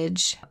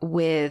cabbage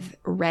with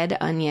red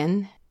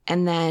onion,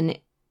 and then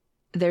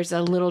there's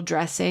a little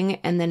dressing,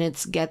 and then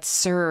it gets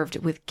served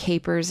with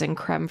capers and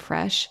creme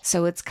fraiche.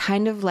 So it's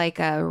kind of like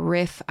a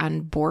riff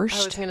on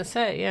borscht. I was going to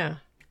say, yeah.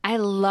 I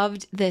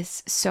loved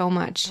this so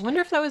much. I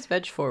wonder if that was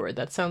Veg Forward.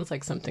 That sounds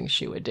like something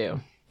she would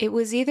do. It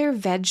was either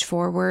Veg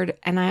Forward,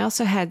 and I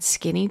also had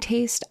Skinny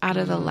Taste out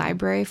of the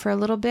library for a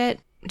little bit,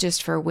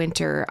 just for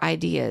winter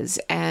ideas.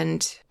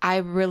 And I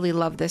really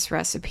love this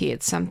recipe.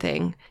 It's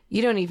something,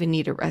 you don't even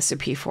need a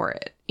recipe for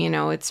it. You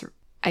know,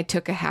 I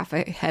took a half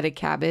a head of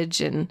cabbage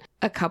and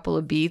a couple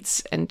of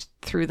beets and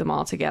threw them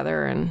all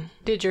together. And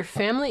did your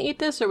family eat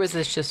this, or was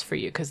this just for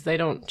you? Because they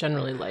don't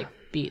generally like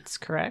beets,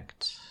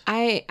 correct?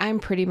 I'm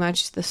pretty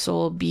much the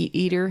sole beet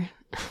eater,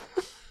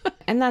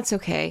 and that's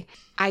okay.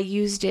 I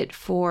used it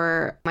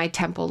for my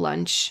temple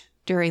lunch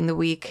during the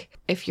week.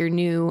 If you're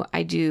new,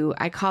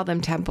 I call them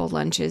temple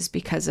lunches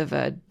because of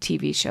a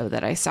TV show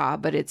that I saw,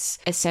 but it's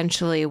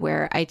essentially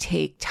where I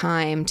take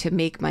time to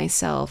make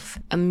myself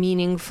a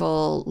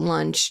meaningful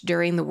lunch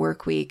during the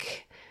work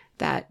week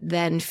that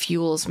then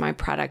fuels my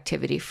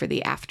productivity for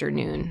the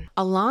afternoon.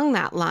 Along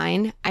that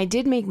line, I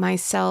did make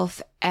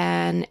myself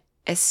an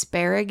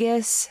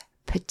asparagus,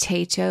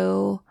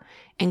 potato,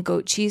 and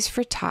goat cheese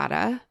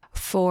frittata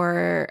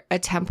for a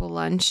temple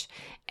lunch,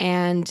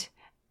 and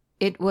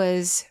it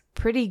was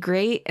pretty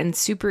great and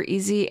super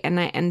easy,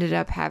 and I ended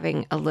up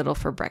having a little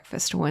for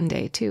breakfast one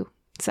day too.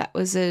 So that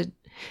was a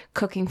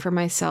cooking for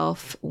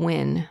myself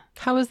win.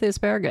 How was the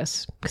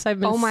asparagus? Because I've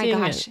been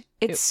seeing it.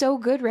 It's so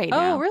good right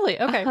now. Oh,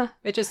 really? Okay.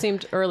 It just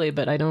seemed early,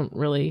 but I don't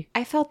really...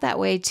 I felt that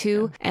way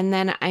too. Yeah. And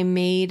then I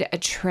made a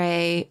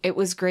tray. It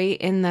was great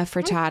in the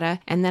frittata.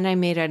 And then I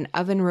made an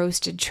oven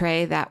roasted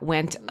tray that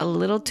went a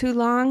little too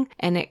long,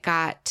 and it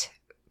got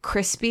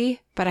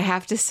crispy. But I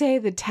have to say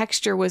the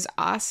texture was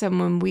awesome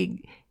when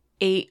we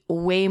ate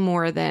way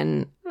more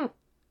than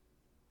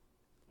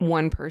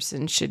one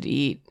person should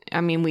eat. I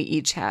mean, we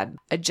each had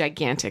a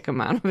gigantic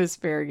amount of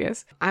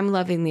asparagus. I'm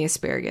loving the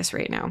asparagus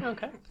right now.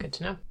 Okay, good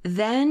to know.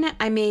 Then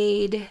I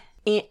made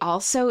it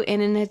also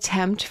in an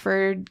attempt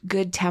for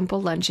good temple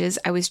lunches.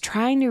 I was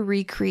trying to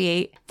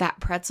recreate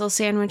that pretzel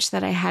sandwich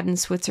that I had in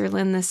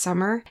Switzerland this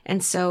summer.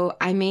 And so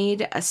I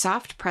made a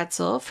soft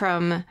pretzel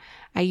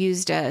I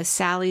used a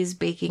Sally's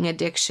Baking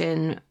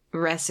Addiction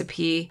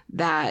recipe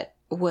that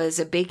was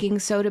a baking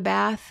soda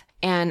bath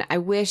And I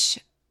wish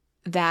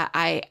that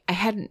I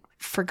hadn't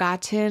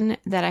forgotten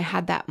that I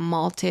had that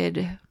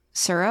malted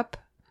syrup,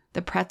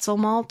 the pretzel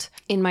malt,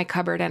 in my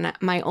cupboard. And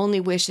my only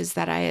wish is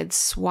that I had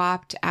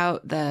swapped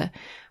out the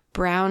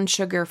brown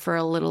sugar for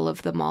a little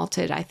of the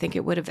malted. I think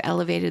it would have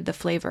elevated the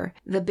flavor.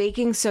 The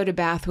baking soda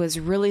bath was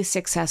really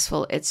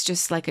successful. It's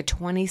just like a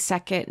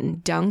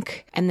 20-second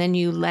dunk, and then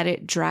you let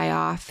it dry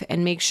off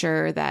and make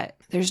sure that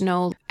there's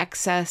no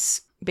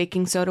excess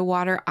baking soda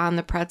water on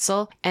the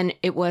pretzel, and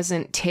it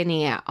wasn't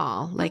tinny at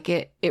all. Like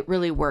it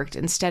really worked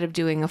instead of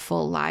doing a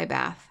full lye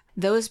bath.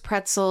 Those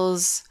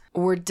pretzels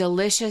were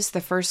delicious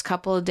the first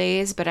couple of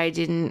days, but I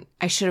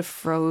should have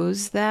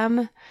froze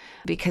them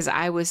because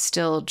I was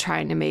still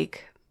trying to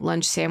make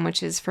lunch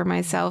sandwiches for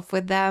myself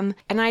with them.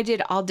 And I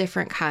did all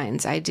different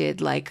kinds. I did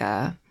like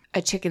a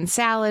chicken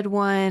salad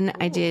one.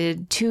 I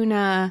did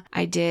tuna.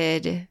 I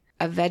did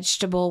a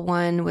vegetable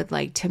one with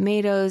like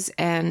tomatoes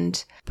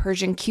and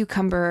Persian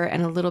cucumber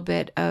and a little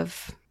bit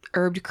of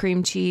herbed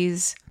cream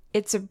cheese.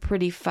 It's a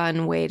pretty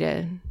fun way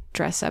to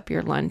dress up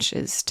your lunch,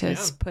 is to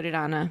put it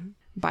on a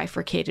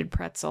bifurcated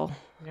pretzel.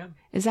 Yeah.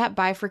 Is that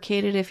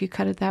bifurcated if you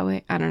cut it that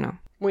way? I don't know.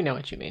 We know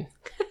what you mean.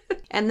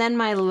 And then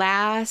my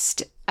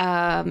last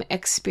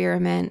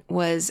experiment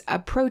was a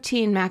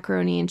protein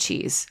macaroni and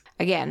cheese.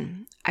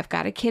 Again, I've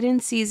got a kid in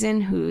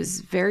season who's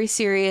very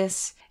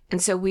serious.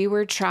 And so we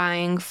were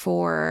trying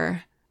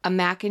for a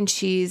mac and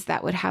cheese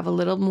that would have a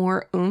little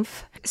more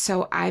oomph.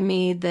 So I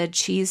made the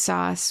cheese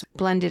sauce,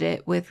 blended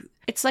it with,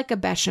 it's like a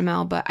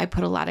bechamel, but I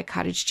put a lot of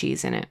cottage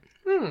cheese in it.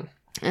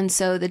 And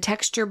so the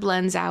texture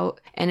blends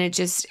out and it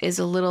just is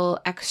a little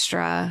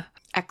extra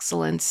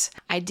excellence.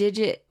 I did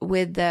it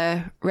with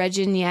the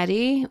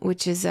Reggianetti,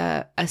 which is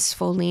a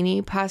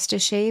sfollini pasta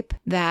shape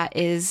that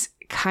is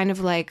kind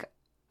of like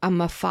a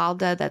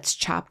mafalda that's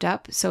chopped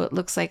up. So it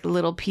looks like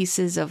little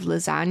pieces of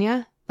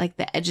lasagna, like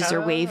the edges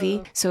are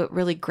wavy. So it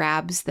really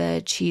grabs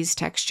the cheese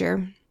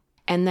texture.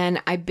 And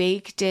then I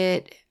baked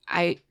it.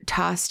 I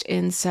tossed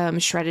in some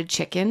shredded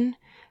chicken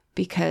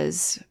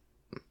because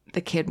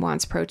the kid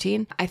wants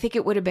protein. I think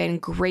it would have been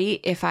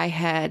great if I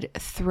had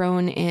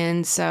thrown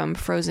in some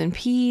frozen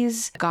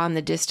peas, gone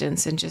the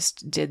distance, and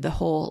just did the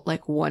whole,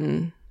 like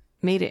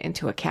made it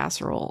into a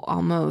casserole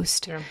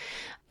almost. Yeah.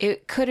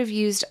 It could have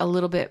used a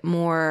little bit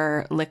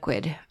more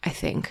liquid, I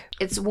think.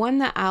 It's one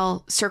that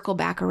I'll circle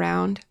back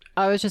around.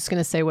 I was just going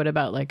to say, what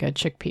about like a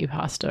chickpea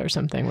pasta or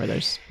something where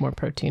there's more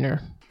protein? Or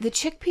the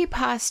chickpea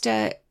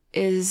pasta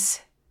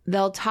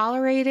they'll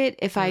tolerate it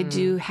if I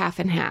do half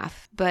and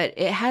half, but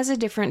it has a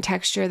different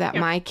texture that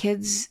my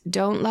kids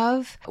don't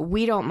love.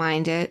 We don't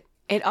mind it.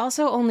 It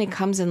also only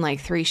comes in like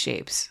 3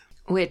 shapes,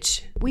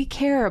 which we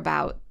care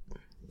about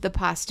the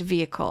pasta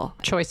vehicle.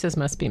 Choices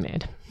must be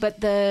made.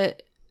 But the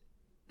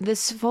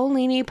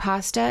sfollini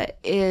pasta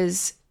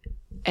is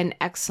an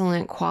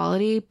excellent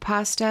quality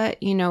pasta.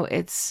 You know,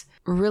 it's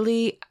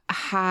really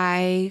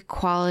high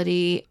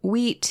quality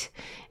wheat,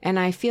 and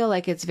I feel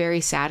like it's very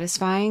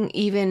satisfying,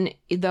 even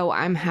though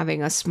I'm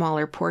having a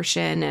smaller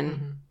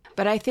portion.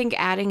 But I think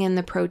adding in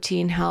the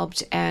protein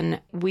helped,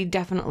 and we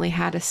definitely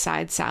had a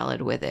side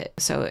salad with it,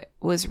 so it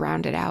was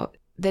rounded out.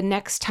 The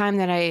next time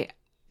that I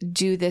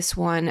do this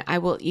one, I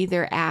will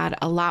either add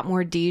a lot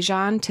more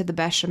Dijon to the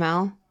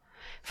bechamel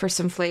for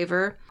some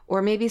flavor,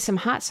 or maybe some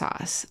hot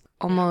sauce,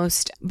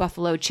 almost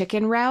buffalo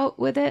chicken route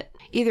with it.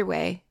 Either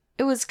way,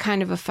 it was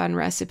kind of a fun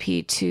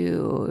recipe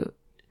to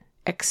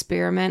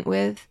experiment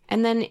with.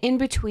 And then in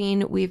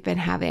between, we've been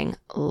having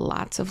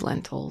lots of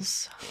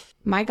lentils.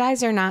 My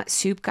guys are not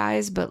soup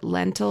guys, but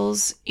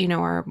lentils,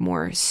 are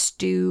more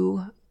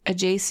stew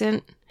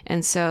adjacent.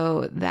 And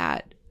so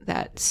that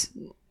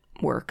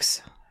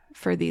works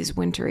for these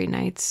wintry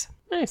nights.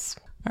 Nice.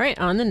 All right,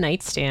 on the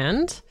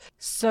nightstand.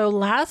 So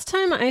last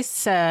time I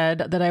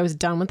said that I was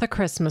done with the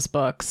Christmas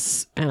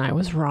books, and I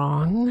was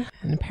wrong.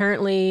 And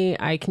apparently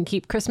I can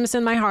keep Christmas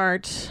in my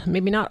heart,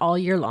 maybe not all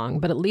year long,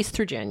 but at least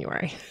through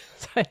January.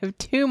 So I have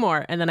 2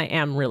 more, and then I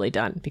am really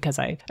done because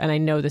I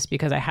know this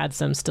because I had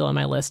some still on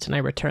my list and I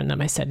returned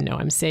them. I said, no,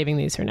 I'm saving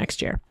these for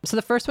next year. So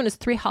the first one is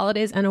 3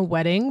 Holidays and a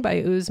Wedding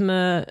by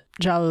Uzma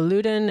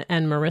Jalaluddin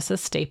and Marissa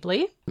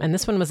Stapley. And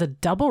this one was a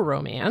double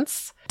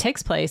romance. It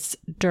takes place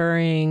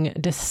during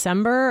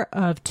December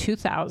of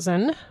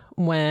 2000,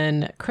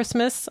 when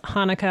Christmas,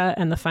 Hanukkah,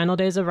 and the final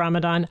days of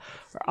Ramadan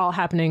are all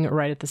happening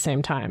right at the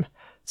same time.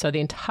 So the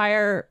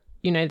entire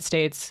United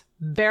States,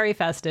 very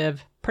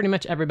festive. Pretty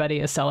much everybody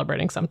is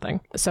celebrating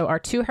something. So our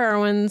 2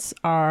 heroines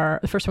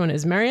the first one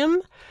is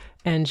Miriam,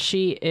 and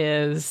she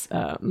is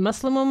a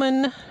Muslim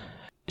woman.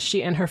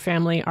 She and her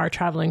family are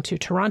traveling to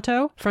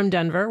Toronto from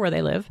Denver, where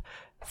they live,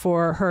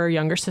 for her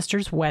younger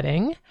sister's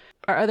wedding.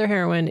 Our other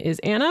heroine is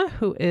Anna,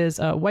 who is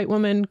a white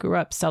woman, grew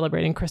up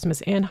celebrating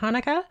Christmas and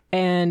Hanukkah,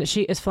 and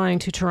she is flying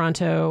to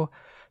Toronto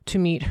to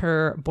meet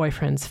her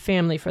boyfriend's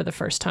family for the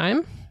first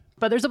time.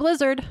 But there's a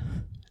blizzard,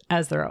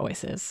 as there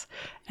always is,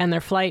 and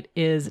their flight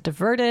is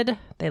diverted.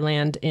 They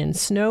land in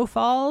Snow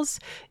Falls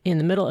in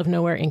the middle of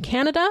nowhere in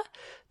Canada,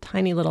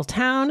 tiny little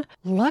town.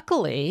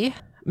 Luckily,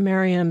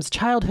 Miriam's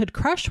childhood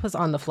crush was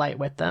on the flight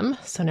with them.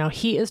 So now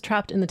he is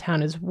trapped in the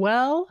town as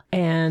well.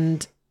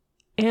 And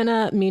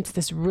Anna meets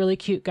this really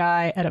cute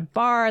guy at a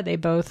bar. They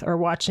both are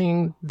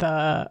watching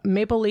the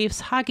Maple Leafs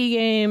hockey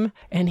game,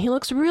 and he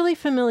looks really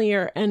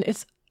familiar. And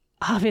it's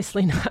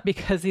obviously not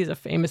because he's a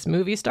famous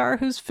movie star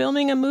who's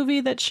filming a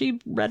movie that she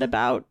read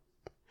about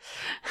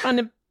on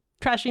a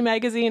trashy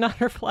magazine on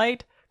her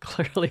flight.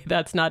 Clearly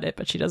that's not it,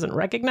 but she doesn't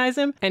recognize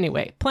him.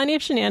 Anyway, plenty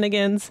of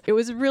shenanigans. It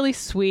was really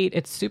sweet.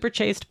 It's a super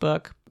chaste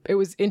book. It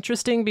was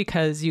interesting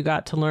because you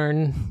got to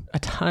learn a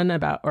ton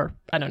about, or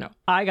I don't know,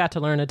 I got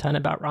to learn a ton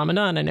about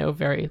Ramadan. I know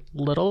very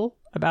little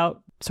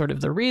about sort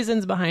of the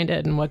reasons behind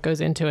it and what goes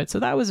into it. So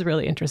that was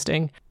really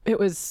interesting. It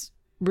was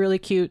really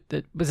cute.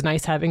 It was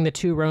nice having the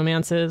two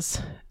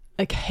romances.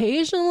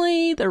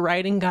 Occasionally, the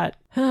writing got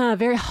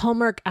very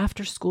Hallmark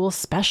after school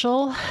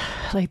special.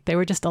 Like they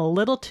were just a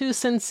little too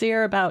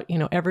sincere about, you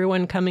know,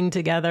 everyone coming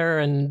together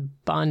and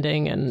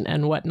bonding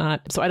and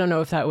whatnot. So I don't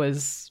know if that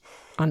was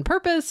on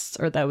purpose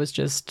or that was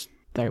just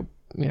they, you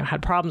know,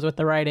 had problems with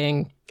the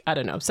writing. I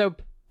don't know. So,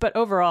 but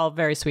overall,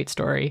 very sweet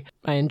story.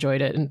 I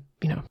enjoyed it, and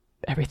you know,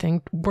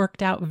 everything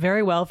worked out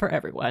very well for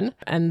everyone.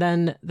 And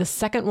then the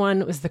second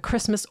one was The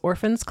Christmas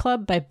Orphans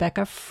Club by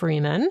Becca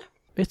Freeman.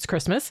 It's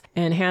Christmas,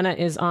 and Hannah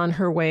is on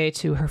her way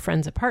to her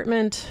friend's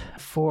apartment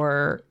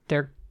for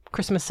their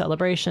Christmas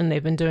celebration.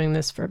 They've been doing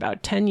this for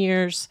about 10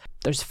 years.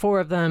 There's 4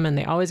 of them, and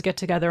they always get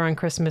together on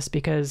Christmas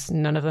because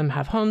none of them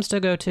have homes to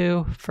go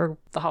to for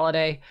the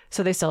holiday.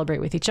 So they celebrate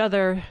with each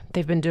other.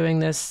 They've been doing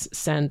this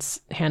since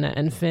Hannah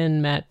and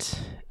Finn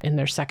met in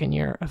their second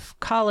year of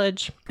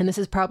college. And this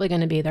is probably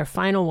going to be their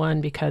final one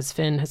because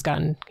Finn has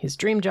gotten his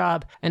dream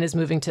job and is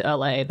moving to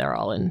LA. They're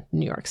all in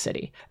New York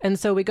City. And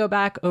so we go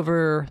back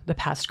over the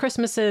past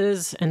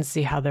Christmases and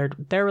see how their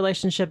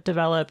relationship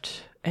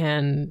developed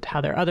and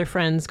how their other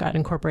friends got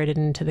incorporated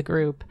into the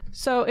group.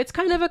 So it's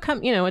kind of a,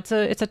 it's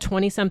a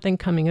 20-something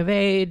coming of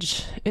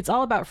age. It's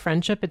all about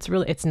friendship.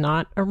 It's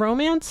not a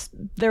romance.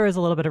 There is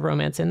a little bit of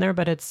romance in there,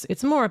 but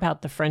it's more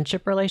about the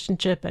friendship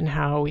relationship and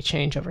how we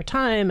change over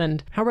time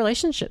and how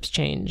relationships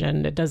change.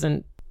 And it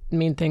doesn't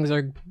mean things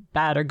are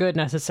bad or good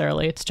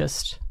necessarily. It's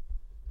just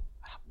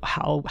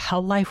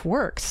how life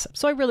works.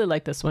 So I really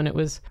liked this one. It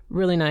was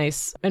really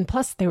nice. And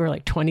plus they were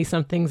like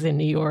 20-somethings in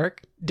New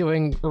York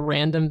doing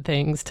random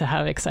things to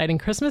have exciting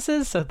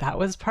Christmases. So that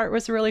was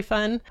really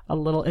fun. A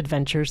little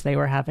adventures they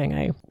were having.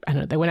 I don't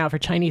know, they went out for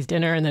Chinese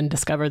dinner and then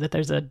discovered that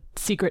there's a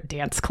secret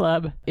dance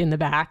club in the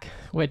back,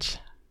 which,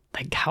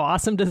 like, how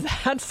awesome does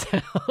that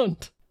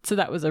sound? So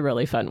that was a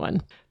really fun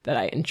one that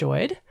I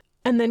enjoyed.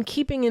 And then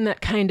keeping in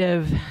that kind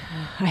of,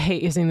 I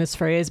hate using this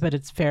phrase, but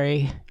it's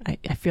very,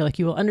 I feel like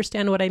you will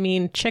understand what I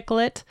mean, chick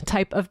lit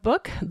type of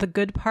book, The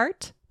Good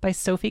Part by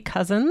Sophie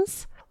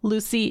Cousins.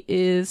 Lucy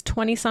is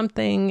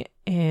 20-something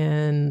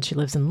and she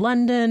lives in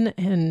London,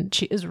 and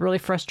she is really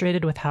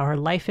frustrated with how her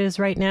life is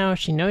right now.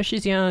 She knows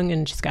she's young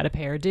and she's got to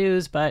pay her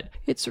dues, but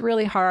it's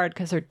really hard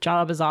because her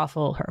job is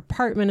awful, her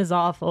apartment is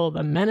awful,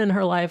 the men in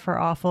her life are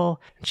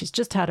awful. She's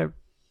just had a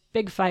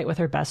big fight with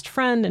her best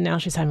friend, and now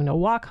she's having to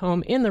walk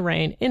home in the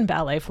rain in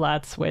ballet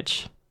flats,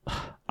 which,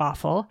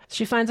 awful.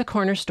 She finds a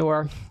corner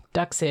store,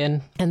 ducks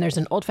in, and there's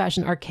an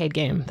old-fashioned arcade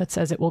game that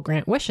says it will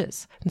grant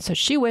wishes. And so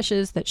she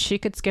wishes that she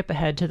could skip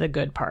ahead to the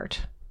good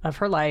part of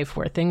her life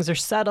where things are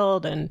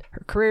settled and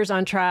her career's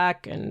on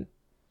track and,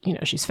 you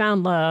know, she's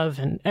found love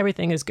and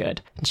everything is good.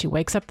 And she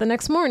wakes up the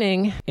next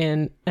morning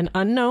in an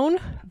unknown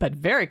but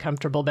very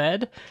comfortable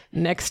bed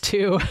next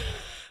to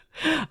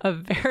a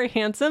very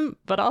handsome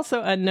but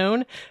also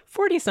unknown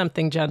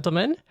 40-something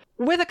gentleman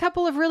with a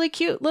couple of really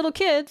cute little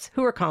kids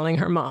who are calling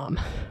her mom.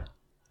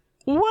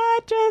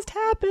 What just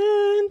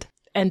happened?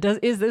 And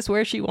is this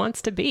where she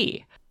wants to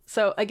be?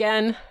 So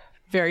again,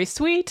 very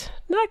sweet,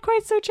 not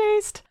quite so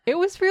chaste. It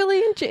was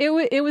really,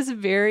 it was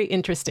very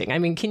interesting. I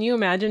mean, can you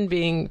imagine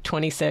being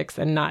 26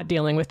 and not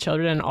dealing with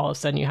children and all of a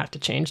sudden you have to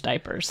change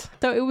diapers?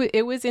 So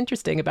it was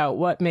interesting about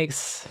what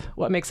makes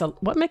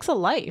a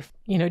life.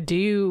 You know, do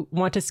you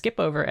want to skip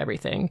over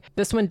everything?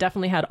 This one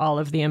definitely had all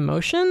of the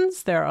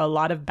emotions. There are a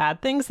lot of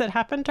bad things that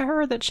happen to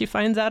her that she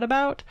finds out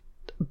about.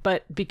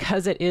 But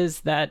because it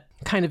is that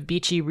kind of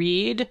beachy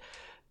read,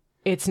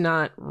 it's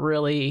not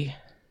really,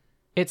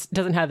 it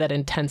doesn't have that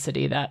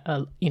intensity that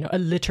a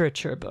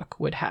literature book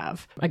would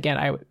have.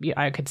 Again,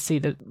 I could see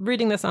that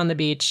reading this on the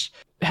beach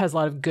has a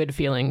lot of good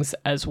feelings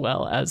as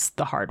well as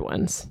the hard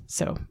ones.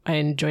 So I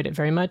enjoyed it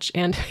very much.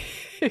 And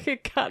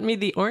it got me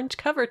the orange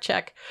cover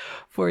check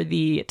for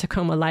the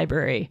Tacoma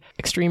Library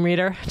Extreme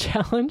Reader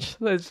Challenge.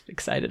 I was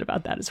excited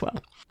about that as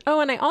well. Oh,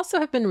 and I also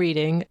have been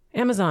reading,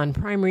 Amazon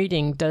Prime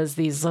Reading does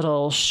these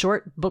little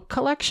short book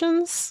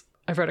collections.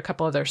 I've read a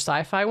couple of their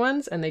sci-fi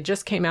ones, and they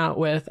just came out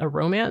with a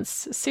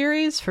romance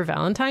series for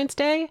Valentine's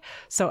Day.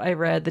 So I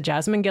read the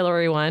Jasmine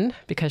Guillory one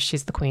because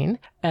she's the queen.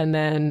 And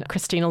then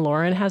Christina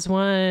Lauren has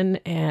one,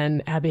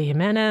 and Abby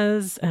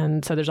Jimenez.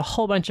 And so there's a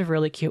whole bunch of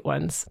really cute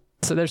ones.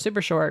 So they're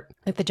super short.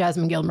 Like the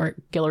Jasmine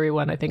Guillory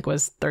one, I think,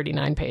 was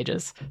 39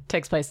 pages.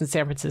 Takes place in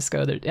San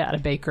Francisco. They're at a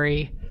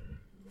bakery.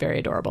 Very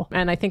adorable.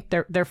 And I think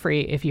they're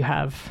free if you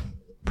have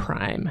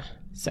Prime.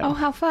 So, Oh,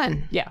 how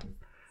fun. yeah.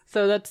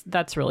 So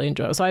that's really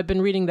enjoyable. So I've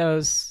been reading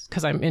those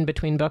because I'm in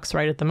between books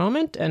right at the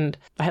moment. And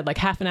I had like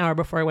half an hour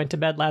before I went to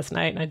bed last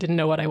night. And I didn't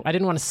know I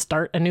didn't want to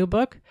start a new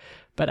book,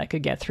 but I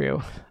could get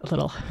through a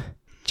little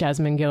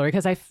Jasmine Guillory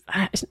because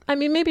I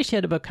mean, maybe she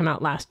had a book come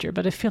out last year,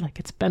 but I feel like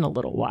it's been a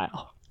little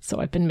while. So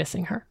I've been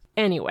missing her.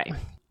 Anyway,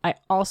 I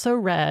also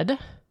read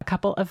a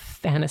couple of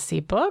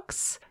fantasy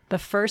books. The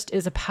first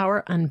is A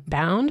Power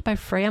Unbound by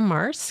Freya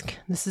Marsk.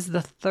 This is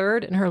the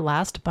third in her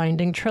last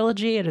binding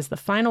trilogy. It is the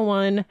final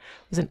one. It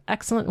was an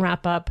excellent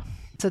wrap up.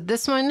 So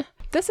this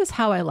is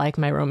how I like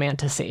my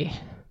romantasy.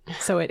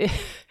 So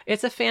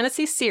it's a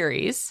fantasy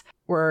series.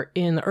 We're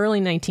in the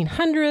early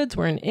 1900s.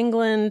 We're in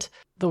England.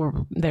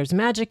 There's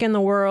magic in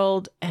the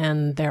world,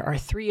 and there are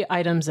 3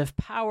 items of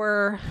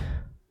power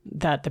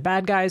that the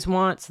bad guys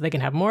want so they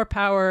can have more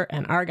power,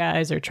 and our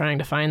guys are trying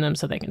to find them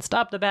so they can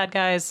stop the bad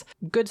guys.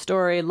 Good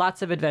story,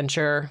 lots of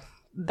adventure.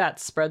 That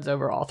spreads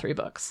over all 3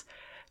 books.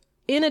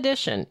 In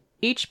addition,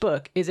 each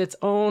book is its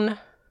own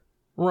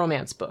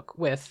romance book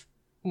with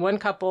one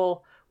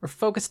couple. We're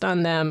focused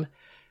on them.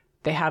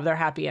 They have their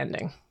happy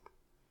ending.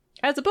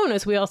 As a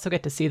bonus, we also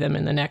get to see them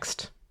in the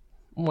next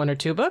 1 or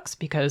 2 books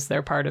because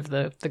they're part of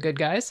the good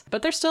guys,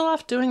 but they're still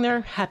off doing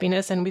their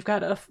happiness. And we've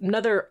got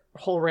another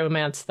whole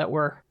romance that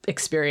we're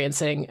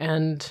experiencing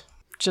and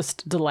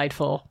just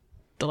delightful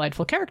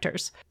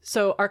characters.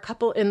 So our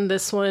couple in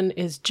this one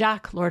is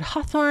Jack, Lord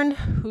Hawthorne,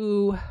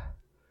 who,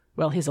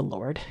 well, he's a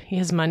lord. He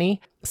has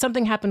money.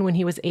 Something happened when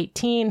he was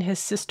 18. His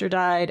sister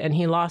died and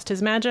he lost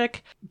his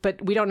magic,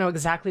 but we don't know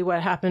exactly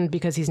what happened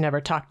because he's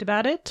never talked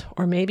about it.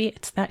 Or maybe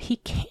it's that he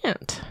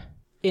can't.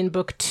 In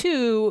book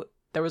 2,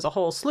 there was a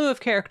whole slew of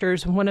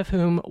characters, one of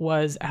whom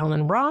was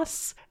Alan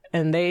Ross,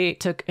 and they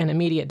took an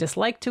immediate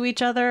dislike to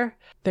each other.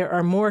 There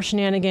are more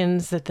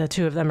shenanigans that the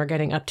 2 of them are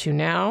getting up to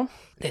now.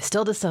 They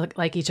still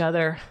dislike each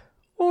other,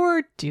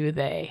 or do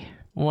they?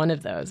 One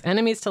of those.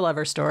 Enemies to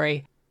lovers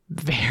story.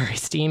 Very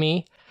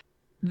steamy.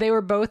 They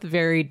were both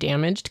very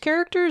damaged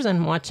characters,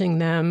 and watching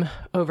them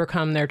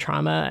overcome their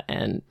trauma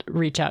and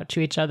reach out to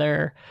each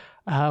other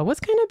was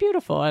kind of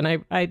beautiful.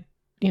 And I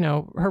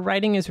her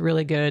writing is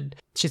really good.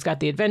 She's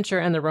got the adventure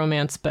and the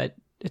romance, but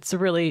it's a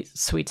really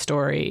sweet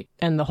story.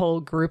 And the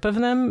whole group of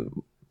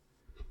them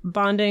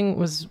bonding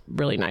was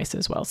really nice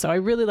as well. So I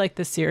really like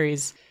this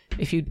series.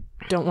 If you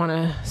don't want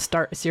to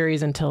start a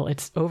series until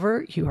it's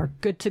over, you are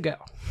good to go.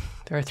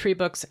 There are 3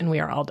 books and we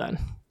are all done.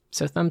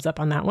 So thumbs up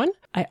on that one.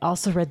 I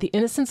also read The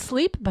Innocent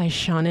Sleep by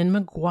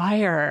Seanan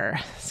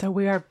McGuire. So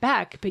we are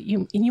back, but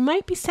you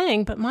might be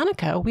saying, but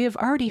Monica, we have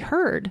already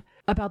heard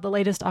about the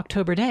latest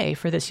October Day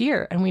for this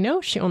year, and we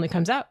know she only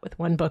comes out with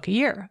 1 book a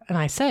year. And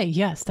I say,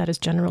 yes, that is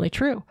generally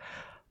true.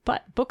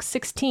 But book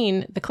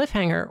 16, the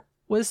cliffhanger,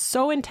 was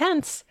so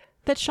intense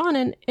that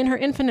Seanan, in her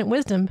infinite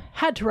wisdom,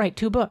 had to write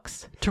 2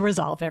 books to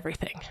resolve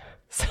everything.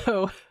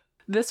 So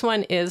this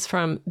one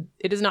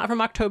it is not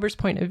from October's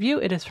point of view,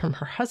 it is from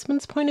her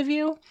husband's point of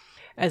view,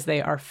 as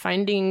they are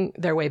finding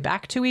their way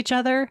back to each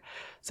other.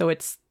 So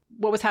it's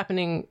what was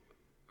happening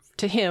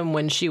to him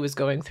when she was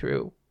going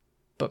through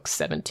book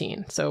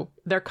 17. So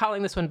they're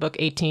calling this one book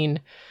 18,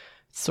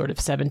 sort of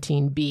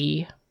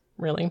 17B,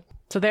 really.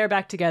 So they're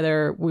back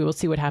together. We will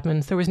see what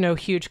happens. There was no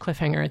huge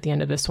cliffhanger at the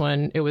end of this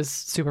one. It was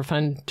super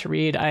fun to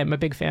read. I'm a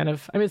big fan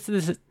of,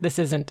 this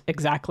isn't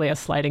exactly a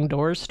sliding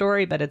doors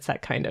story, but it's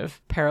that kind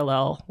of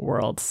parallel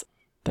worlds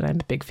that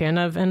I'm a big fan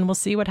of. And we'll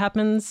see what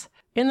happens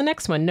in the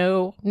next one.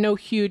 No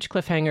huge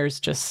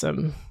cliffhangers, just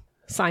some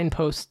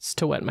signposts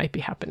to what might be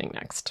happening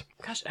next.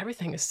 Gosh,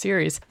 everything is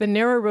serious. The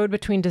Narrow Road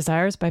Between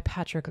Desires by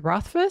Patrick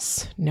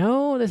Rothfuss.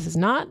 No, this is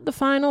not the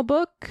final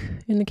book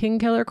in the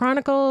Kingkiller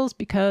Chronicles,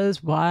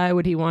 because why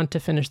would he want to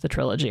finish the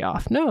trilogy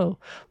off? No,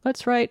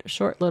 let's write a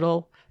short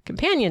little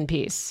companion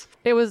piece.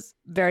 It was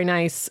very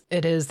nice.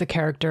 It is the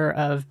character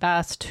of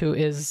Bast,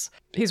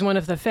 he's one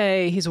of the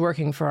Fae. He's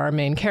working for our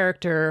main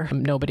character.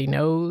 Nobody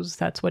knows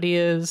that's what he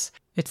is.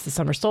 It's the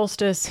summer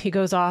solstice. He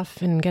goes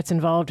off and gets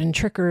involved in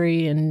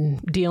trickery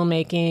and deal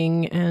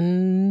making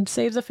and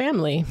saves a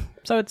family.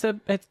 So it's a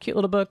cute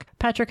little book.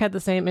 Patrick had the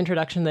same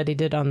introduction that he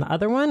did on the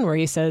other one, where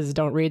he says,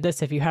 don't read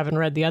this if you haven't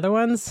read the other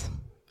ones.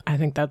 I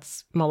think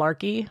that's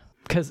malarkey,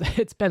 because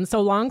it's been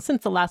so long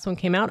since the last one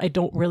came out. I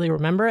don't really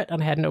remember it,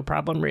 and I had no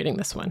problem reading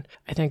this one.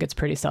 I think it's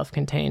pretty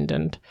self-contained,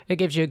 and it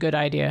gives you a good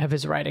idea of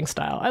his writing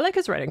style. I like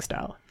his writing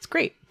style. It's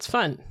great. It's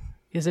fun.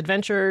 His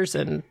adventures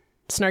and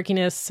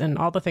snarkiness and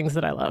all the things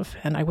that I love.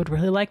 And I would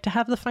really like to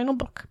have the final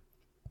book.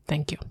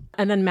 Thank you.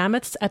 And then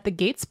Mammoths at the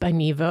Gates by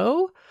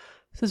Nevo.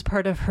 This is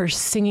part of her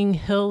Singing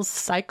Hills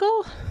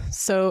cycle.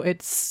 So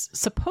it's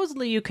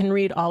supposedly you can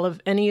read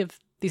any of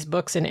these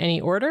books in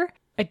any order.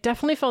 I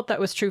definitely felt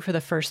that was true for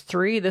the first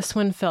 3. This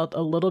one felt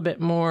a little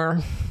bit more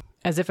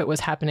as if it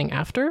was happening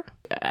after.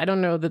 I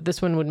don't know that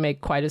this one would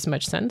make quite as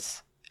much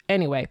sense.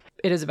 Anyway,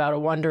 it is about a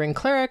wandering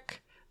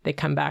cleric. They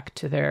come back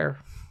to their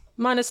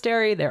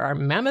monastery. There are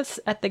mammoths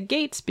at the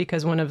gates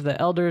because one of the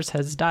elders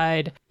has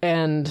died,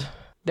 and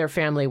their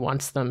family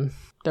wants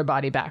their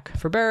body back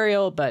for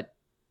burial. But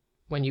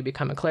when you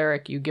become a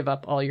cleric, you give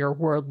up all your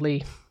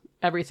worldly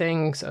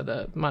everything. So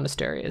the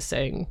monastery is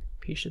saying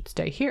he should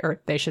stay here,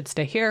 or they should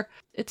stay here.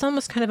 It's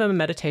almost kind of a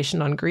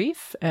meditation on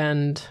grief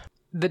and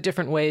the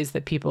different ways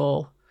that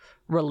people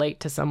relate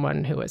to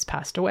someone who has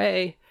passed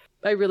away.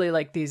 I really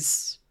like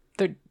these.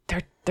 They're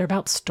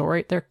about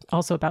story. They're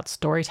also about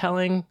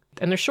storytelling,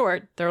 and they're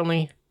short. They're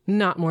only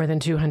not more than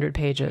 200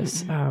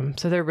 pages.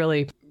 So they're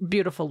really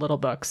beautiful little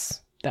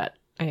books that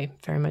I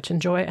very much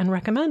enjoy and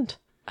recommend.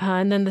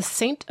 And then The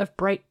Saint of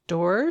Bright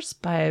Doors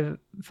by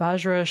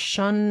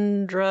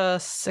Vajrachandra.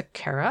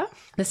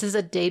 This is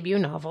a debut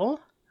novel.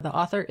 The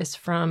author is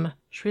from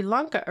Sri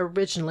Lanka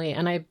originally,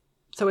 and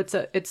so it's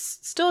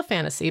still a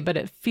fantasy, but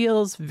it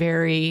feels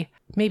very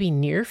maybe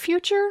near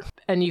future,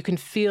 and you can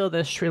feel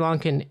the Sri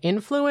Lankan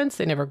influence.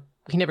 He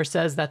never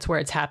says that's where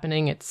it's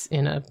happening. It's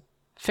in a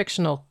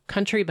fictional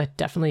country, but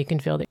definitely you can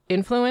feel the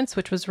influence,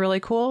 which was really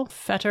cool.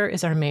 Fetter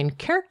is our main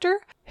character.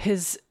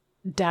 His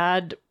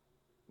dad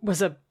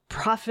was a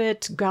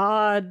prophet,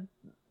 god,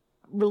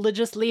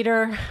 religious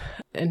leader,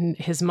 and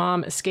his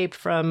mom escaped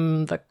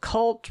from the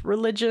cult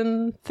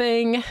religion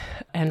thing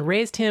and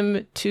raised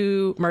him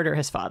to murder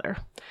his father,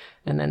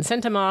 and then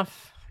sent him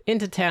off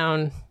into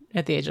town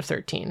at the age of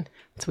 13.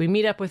 So we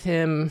meet up with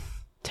him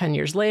 10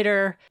 years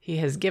later. He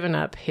has given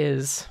up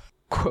his,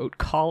 quote,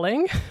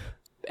 calling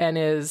and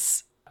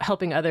is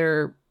helping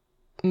other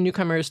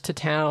newcomers to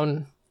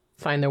town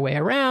find their way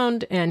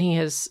around. And he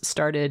has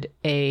started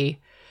a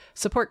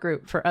support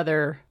group for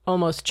other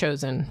almost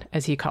chosen,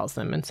 as he calls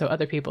them. And so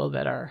other people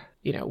that are,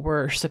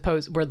 were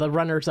the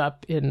runners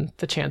up in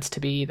the chance to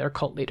be their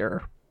cult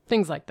leader,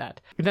 things like that.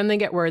 Then they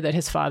get word that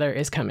his father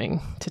is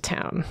coming to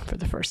town for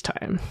the first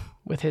time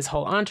with his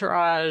whole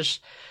entourage.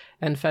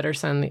 And Fetter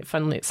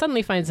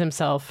suddenly finds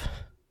himself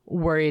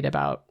worried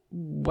about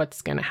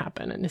what's going to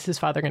happen. And is his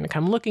father going to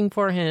come looking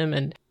for him?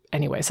 And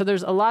anyway, so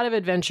there's a lot of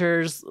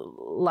adventures,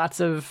 lots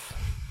of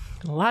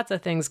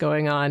things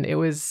going on. It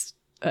was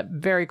a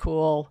very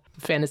cool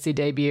fantasy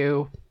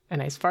debut.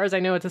 And as far as I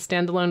know, it's a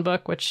standalone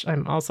book, which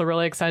I'm also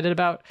really excited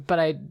about. But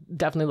I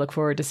definitely look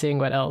forward to seeing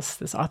what else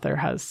this author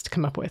has to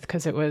come up with,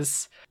 because it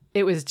was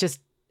just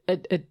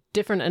a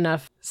different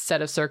enough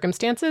set of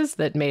circumstances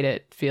that made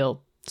it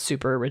feel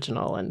super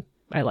original, and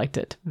I liked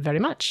it very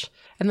much.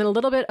 And then a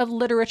little bit of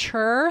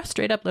literature,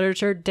 Straight Up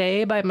Literature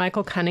Day by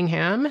Michael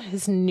Cunningham,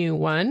 his new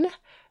one.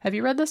 Have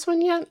you read this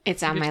one yet?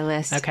 It's on my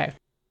list. Okay.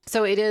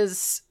 So it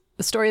is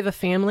the story of a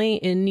family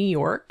in New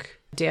York.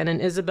 Dan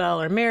and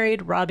Isabel are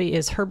married. Robbie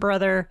is her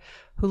brother,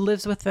 who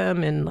lives with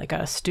them in like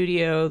a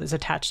studio that's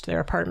attached to their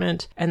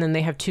apartment. And then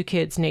they have two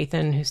kids,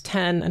 Nathan, who's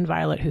 10, and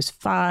Violet, who's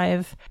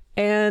 5.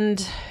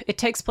 And it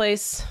takes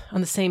place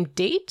on the same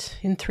date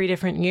in 3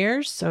 different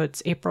years. So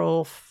it's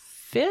April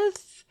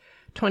 5th,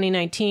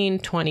 2019,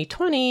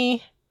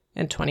 2020,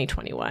 and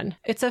 2021.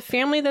 It's a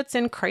family that's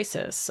in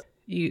crisis.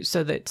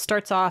 So that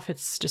starts off,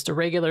 it's just a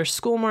regular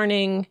school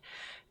morning,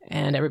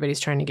 and everybody's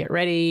trying to get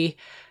ready.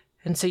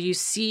 And so you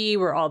see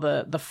where all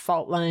the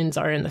fault lines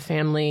are in the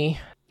family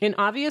in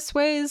obvious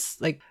ways.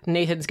 Like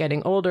Nathan's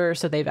getting older,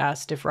 so they've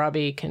asked if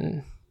Robbie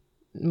can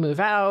move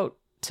out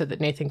so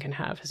that Nathan can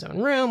have his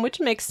own room, which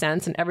makes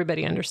sense and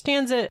everybody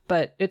understands it.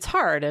 But it's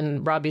hard,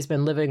 and Robbie's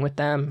been living with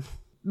them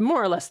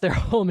more or less their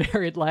whole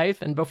married life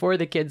and before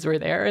the kids were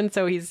there. And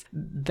so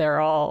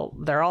they're all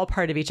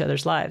part of each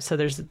other's lives. So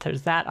there's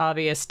that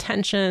obvious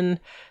tension.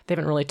 They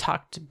haven't really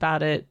talked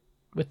about it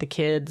with the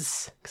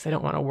kids because they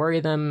don't want to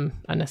worry them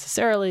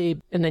unnecessarily.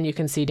 And then you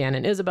can see Dan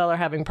and Isabel are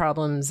having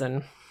problems.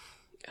 And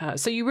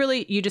so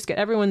you just get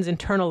everyone's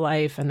internal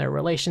life and their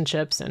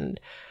relationships, and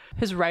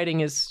his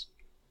writing is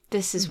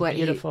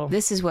beautiful.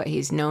 This is what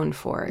he's known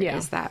for,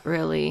 is that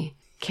really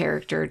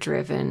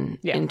character-driven,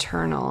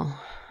 internal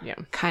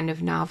kind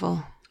of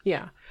novel.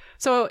 Yeah.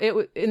 So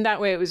in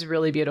that way, it was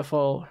really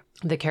beautiful.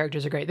 The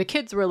characters are great. The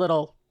kids were a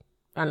little,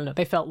 I don't know,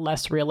 they felt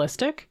less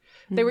realistic.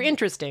 Mm-hmm. They were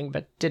interesting,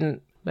 but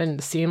didn't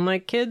seem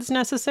like kids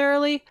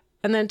necessarily.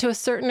 And then to a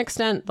certain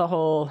extent, the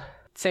whole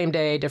same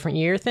day, different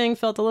year thing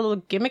felt a little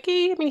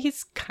gimmicky. I mean,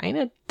 he's kind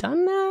of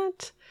done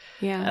that.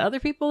 Yeah. Other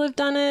people have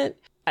done it.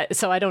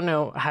 So I don't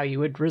know how you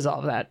would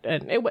resolve that.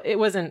 And it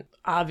wasn't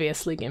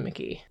obviously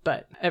gimmicky,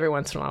 but every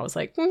once in a while I was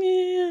like,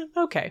 yeah,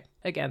 okay.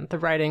 Again, the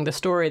writing, the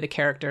story, the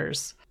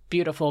characters,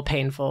 beautiful,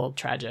 painful,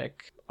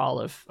 tragic, all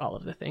of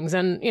the things,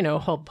 and,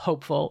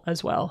 hopeful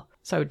as well.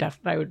 So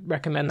I would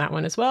recommend that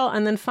one as well.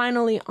 And then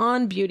finally,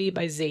 On Beauty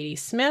by Zadie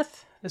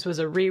Smith. This was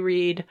a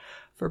reread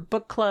for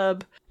book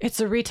club.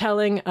 It's a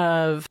retelling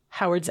of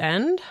Howard's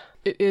End.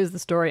 It is the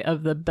story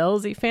of the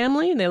Belsey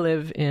family. They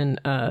live in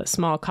a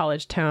small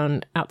college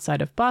town outside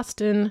of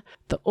Boston.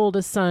 The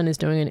oldest son is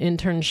doing an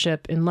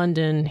internship in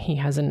London. He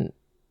has a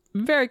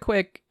very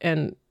quick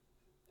and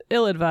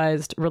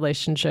ill-advised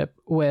relationship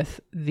with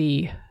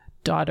the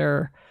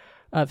daughter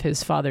of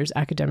his father's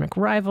academic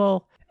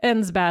rival.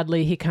 Ends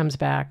badly. He comes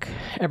back.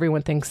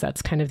 Everyone thinks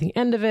that's kind of the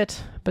end of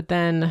it. But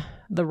then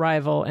the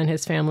rival and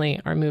his family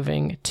are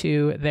moving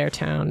to their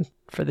town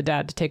for the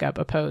dad to take up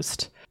a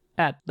post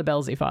at the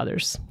Belsey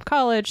father's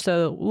college.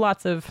 So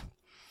lots of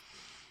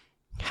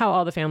how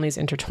all the families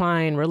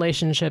intertwine,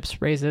 relationships,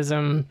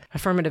 racism,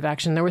 affirmative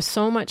action. There was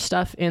so much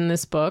stuff in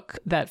this book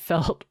that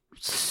felt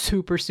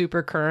super,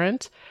 super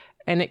current.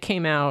 And it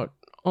came out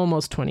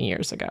almost 20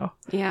 years ago.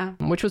 Yeah.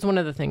 Which was one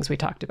of the things we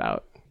talked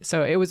about.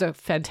 So it was a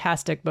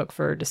fantastic book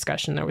for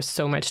discussion. There was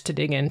so much to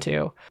dig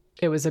into.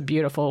 It was a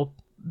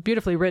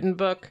beautifully written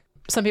book.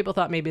 Some people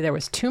thought maybe there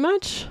was too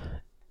much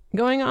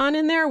going on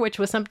in there, which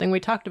was something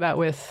we talked about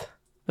with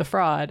The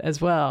Fraud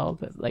as well.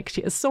 But like,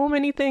 she has so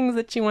many things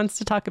that she wants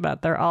to talk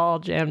about. They're all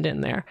jammed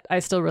in there. I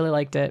still really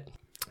liked it.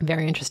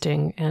 Very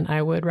interesting, and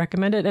I would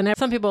recommend it. And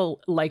some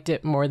people liked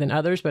it more than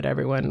others, but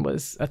everyone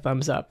was a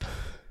thumbs up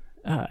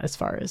as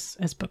far as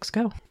books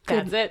go.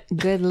 That's it.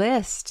 Good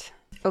list.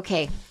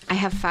 Okay, I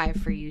have 5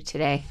 for you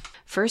today.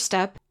 First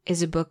up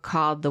is a book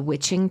called The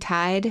Witching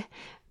Tide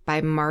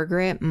by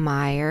Margaret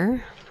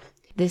Meyer.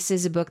 This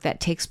is a book that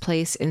takes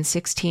place in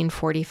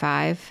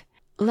 1645.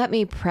 Let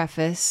me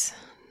preface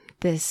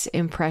this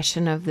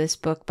impression of this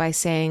book by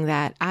saying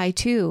that I,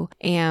 too,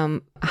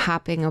 am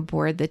hopping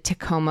aboard the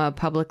Tacoma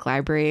Public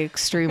Library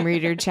Extreme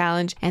Reader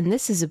Challenge, and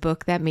this is a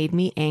book that made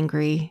me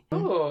angry.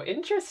 Oh,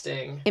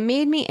 interesting. It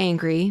made me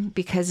angry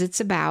because it's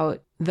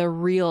about the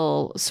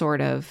real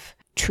sort of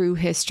true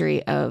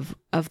history of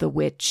the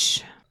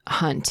witch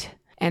hunt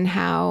and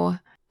how,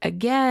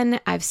 again,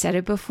 I've said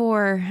it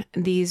before,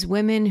 these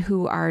women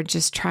who are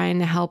just trying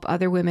to help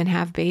other women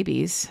have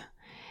babies,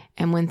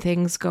 and when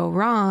things go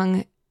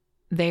wrong,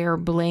 they are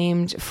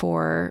blamed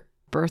for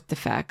birth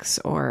defects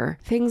or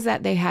things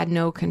that they had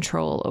no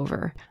control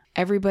over.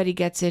 Everybody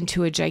gets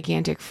into a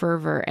gigantic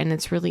fervor, and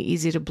it's really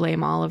easy to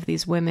blame all of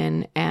these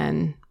women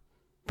and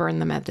burn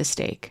them at the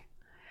stake.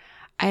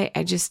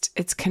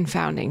 It's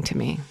confounding to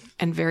me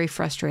and very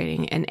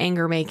frustrating and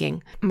anger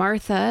making.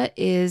 Martha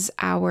is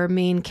our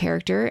main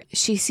character.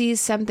 She sees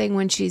something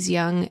when she's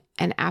young,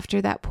 and after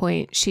that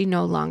point, she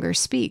no longer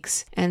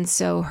speaks. And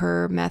so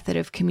her method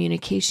of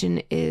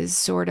communication is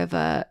sort of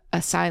a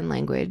sign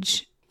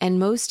language. And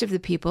most of the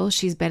people,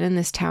 she's been in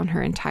this town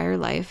her entire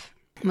life,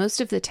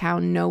 most of the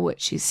town know what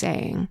she's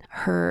saying.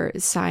 Her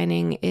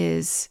signing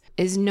is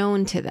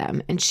known to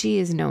them, and she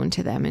is known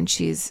to them, and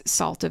she's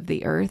salt of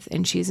the earth,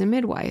 and she's a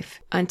midwife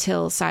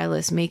until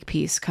Silas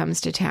Makepeace comes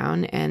to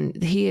town,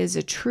 and he is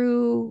a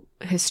true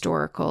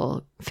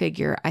historical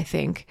figure, I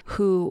think,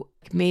 who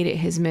made it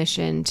his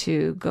mission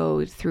to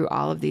go through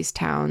all of these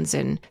towns,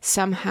 and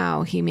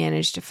somehow he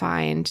managed to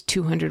find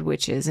 200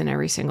 witches in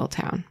every single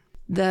town.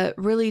 The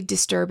really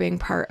disturbing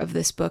part of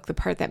this book, the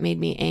part that made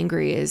me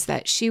angry, is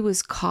that she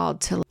was called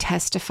to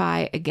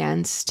testify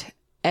against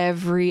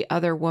every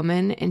other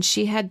woman, and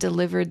she had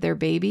delivered their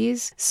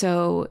babies.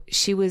 So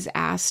she was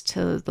asked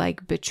to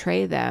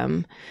betray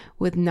them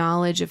with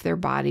knowledge of their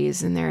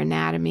bodies and their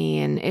anatomy.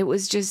 And it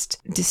was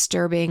just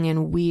disturbing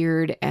and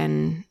weird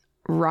and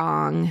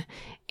wrong.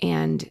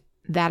 And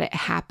that it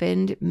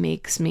happened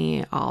makes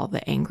me all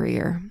the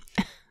angrier.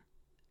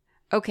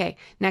 Okay,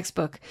 next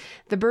book,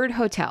 The Bird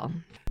Hotel.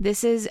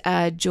 This is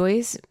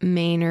Joyce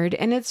Maynard,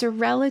 and it's a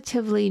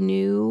relatively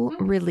new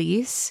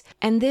release.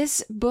 And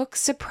this book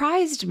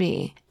surprised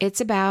me.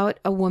 It's about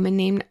a woman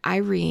named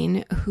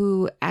Irene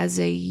who, as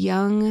a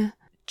young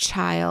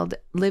child,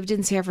 lived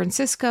in San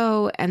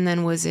Francisco and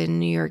then was in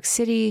New York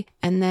City.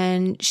 And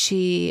then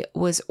she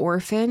was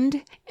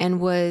orphaned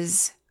and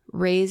was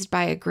raised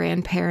by a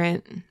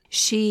grandparent.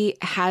 She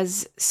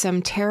has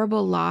some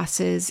terrible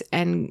losses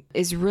and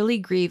is really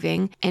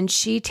grieving, and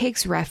she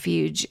takes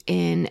refuge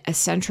in a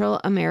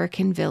Central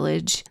American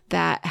village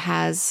that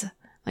has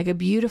a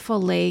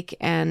beautiful lake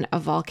and a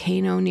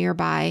volcano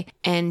nearby,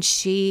 and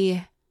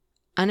she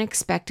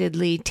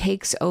unexpectedly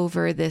takes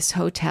over this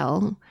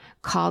hotel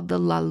called the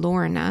La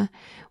Lorna,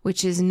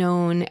 which is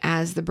known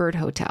as the Bird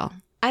Hotel.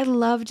 I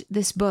loved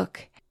this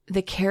book.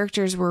 The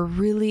characters were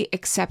really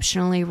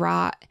exceptionally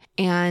wrought.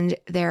 And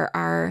there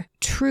are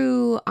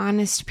true,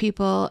 honest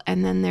people,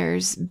 and then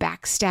there's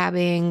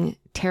backstabbing,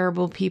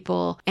 terrible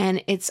people.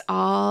 And it's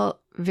all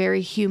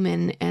very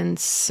human and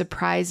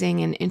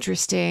surprising and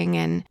interesting.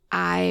 And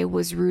I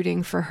was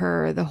rooting for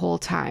her the whole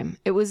time.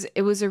 It was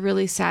a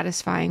really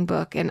satisfying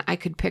book, and I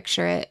could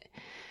picture it,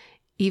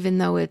 even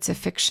though it's a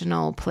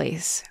fictional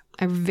place.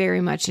 I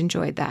very much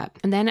enjoyed that.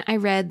 And then I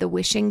read The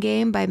Wishing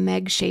Game by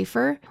Meg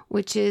Schaefer,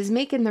 which is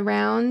making the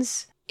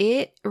rounds.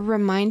 It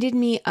reminded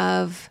me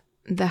of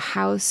The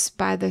House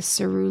by the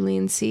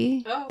Cerulean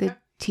Sea, the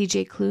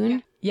T.J.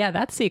 Klune. Yeah,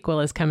 that sequel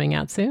is coming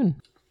out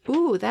soon.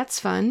 Ooh, that's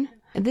fun.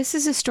 This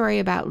is a story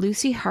about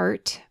Lucy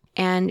Hart,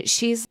 and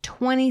she's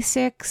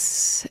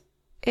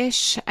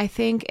 26-ish, I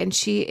think, and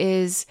she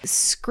is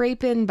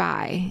scraping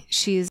by.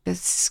 She's a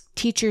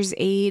teacher's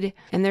aide,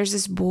 and there's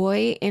this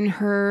boy in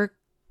her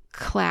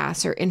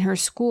class or in her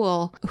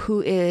school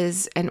who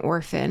is an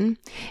orphan,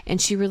 and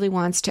she really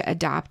wants to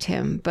adopt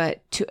him,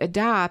 but to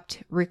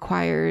adopt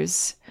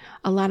requires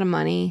a lot of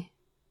money,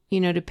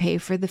 to pay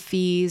for the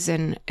fees,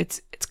 and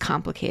it's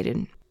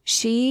complicated.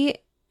 She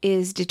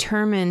is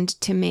determined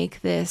to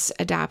make this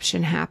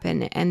adoption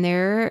happen. And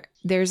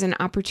there's an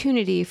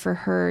opportunity for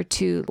her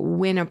to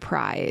win a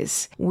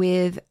prize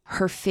with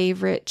her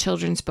favorite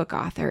children's book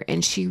author.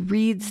 And she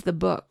reads the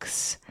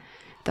books,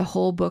 the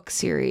whole book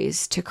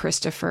series, to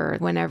Christopher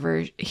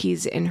whenever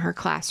he's in her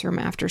classroom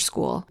after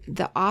school.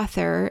 The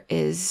author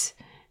is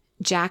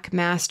Jack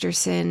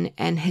Masterson,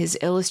 and his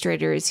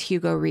illustrator is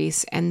Hugo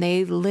Reese, and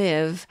they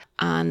live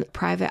on a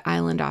private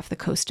island off the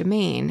coast of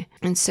Maine.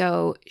 And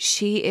so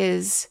she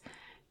is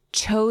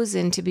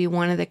chosen to be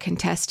one of the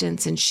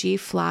contestants, and she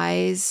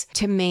flies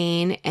to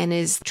Maine and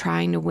is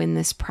trying to win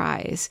this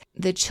prize.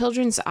 The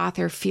children's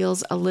author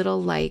feels a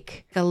little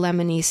like a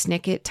Lemony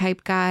Snicket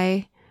type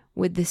guy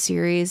with the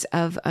series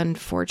of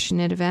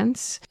unfortunate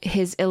events.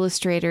 His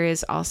illustrator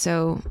is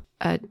also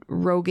a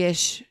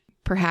roguish,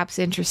 perhaps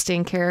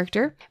interesting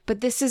character.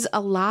 But this is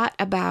a lot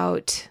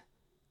about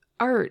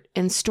art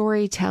and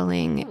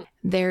storytelling.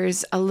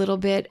 There's a little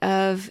bit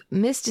of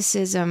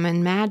mysticism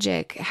and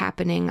magic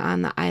happening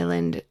on the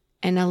island,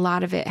 and a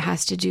lot of it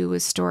has to do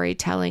with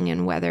storytelling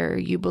and whether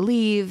you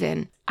believe.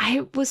 And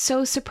I was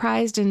so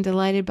surprised and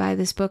delighted by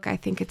this book. I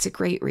think it's a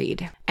great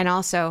read. And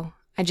also,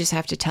 I just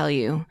have to tell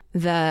you,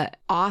 the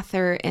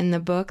author in the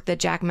book, the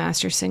Jack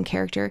Masterson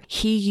character,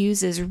 he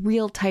uses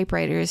real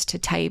typewriters to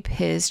type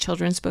his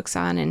children's books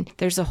on. And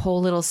there's a whole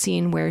little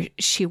scene where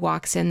she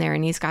walks in there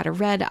and he's got a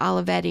red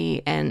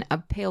Olivetti and a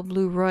pale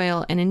blue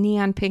Royal and a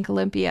neon pink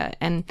Olympia.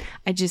 And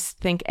I just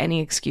think any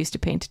excuse to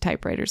paint a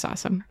typewriter is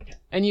awesome.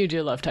 And you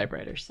do love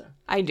typewriters, so.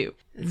 I do.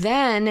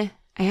 Then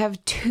I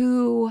have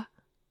two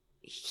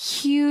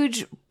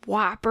huge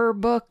whopper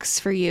books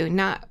for you.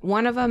 Not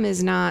one of them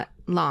is not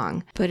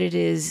long, but it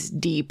is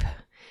deep.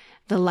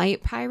 The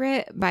Light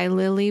Pirate by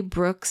Lily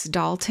Brooks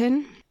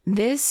Dalton.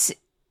 This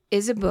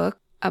is a book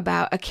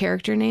about a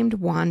character named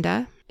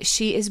Wanda.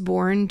 She is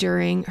born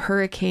during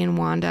Hurricane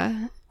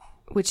Wanda,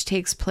 which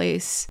takes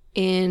place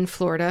in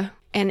Florida.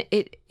 And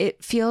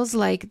it feels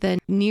like the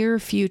near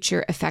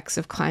future effects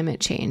of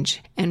climate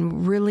change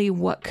and really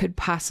what could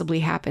possibly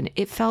happen.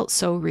 It felt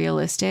so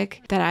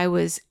realistic that I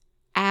was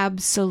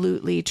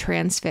absolutely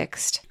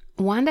transfixed.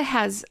 Wanda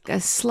has a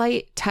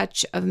slight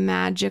touch of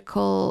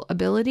magical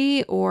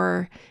ability,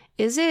 or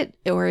is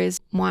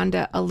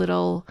Wanda a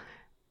little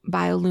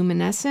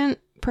bioluminescent?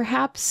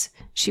 Perhaps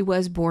she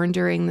was born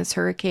during this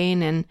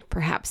hurricane, and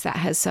perhaps that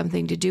has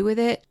something to do with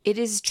it. It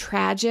is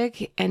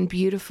tragic and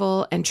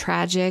beautiful and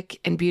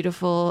tragic and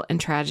beautiful and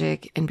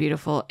tragic and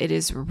beautiful. It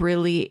is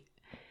really,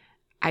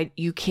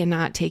 you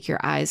cannot take your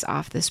eyes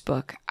off this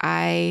book.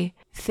 I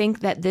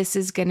think that this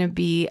is going to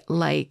be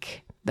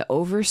like the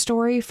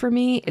Overstory for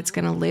me. It's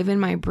going to live in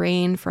my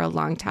brain for a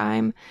long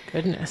time.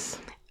 Goodness.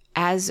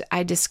 As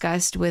I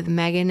discussed with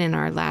Megan in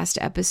our last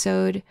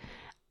episode,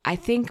 I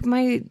think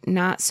my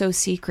not so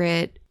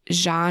secret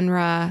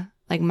genre,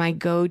 like my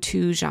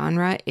go-to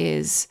genre,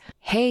 is,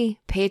 hey,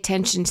 pay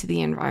attention to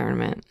the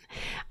environment.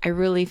 I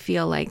really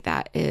feel like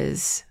that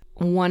is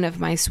one of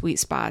my sweet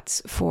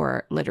spots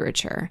for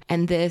literature.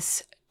 And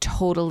this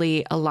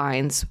totally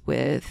aligns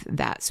with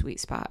that sweet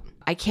spot.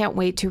 I can't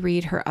wait to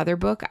read her other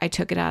book. I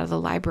took it out of the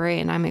library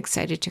and I'm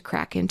excited to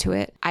crack into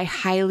it. I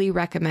highly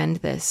recommend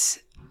this.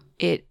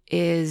 It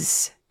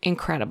is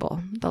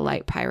incredible, The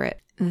Light Pirate.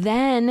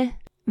 Then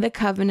The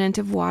Covenant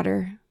of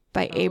Water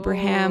by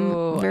Abraham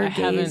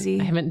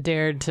Verghese. I haven't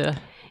dared to.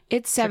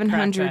 It's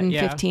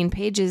 715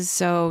 pages,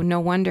 so no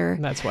wonder.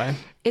 That's why.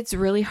 It's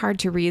really hard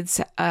to read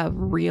a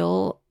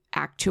real,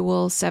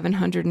 actual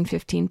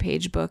 715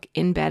 page book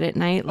in bed at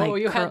night.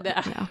 Like, you had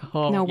that?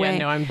 No way.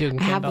 No, I'm doing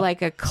Kindle. I have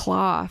like a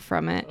claw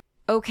from it.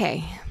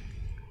 Okay.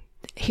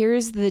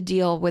 Here's the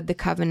deal with The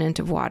Covenant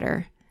of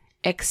Water.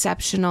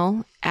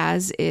 Exceptional,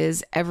 as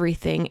is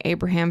everything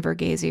Abraham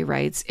Verghese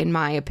writes, in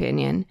my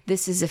opinion.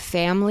 This is a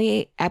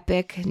family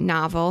epic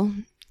novel.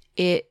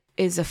 It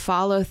is a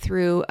follow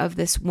through of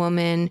this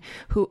woman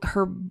who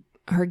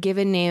her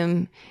given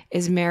name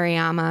is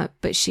Mariama,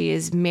 but she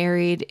is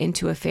married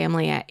into a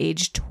family at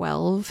age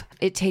 12.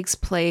 It takes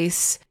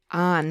place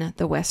on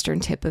the western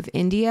tip of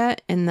India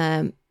in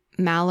the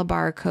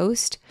Malabar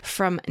coast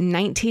from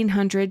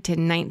 1900 to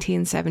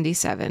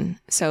 1977.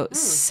 So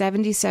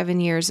 77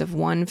 years of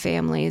one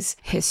family's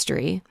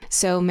history.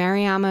 So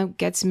Mariama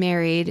gets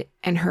married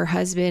and her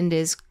husband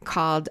is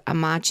called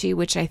Amachi,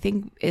 which I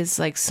think is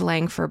like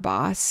slang for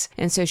boss.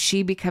 And so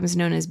she becomes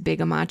known as Big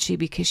Amachi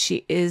because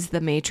she is the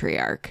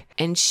matriarch.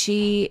 And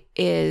she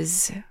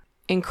is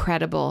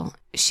incredible.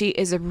 She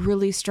is a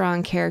really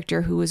strong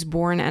character who was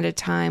born at a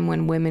time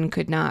when women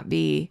could not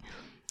be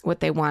what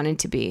they wanted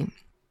to be.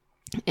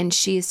 And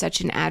she is such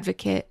an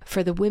advocate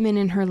for the women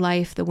in her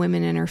life, the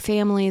women in her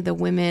family, the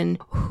women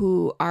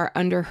who are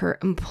under her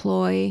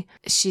employ.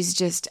 She's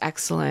just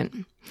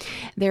excellent.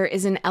 There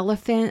is an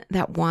elephant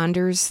that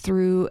wanders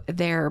through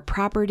their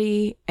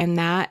property, and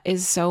that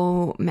is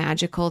so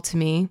magical to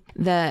me.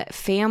 The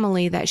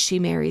family that she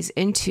marries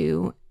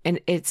into and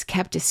it's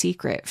kept a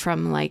secret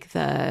from like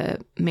the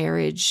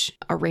marriage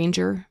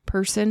arranger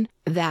person,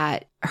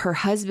 that her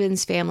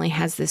husband's family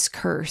has this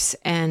curse,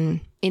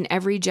 and in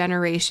every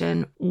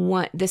generation,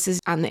 this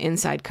is on the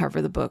inside cover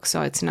of the book,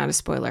 so it's not a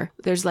spoiler.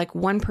 There's like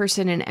one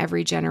person in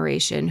every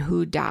generation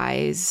who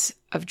dies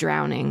of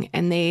drowning,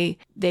 and they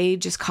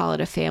just call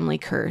it a family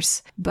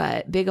curse.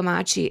 But Big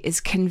Amachi is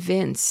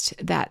convinced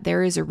that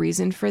there is a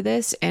reason for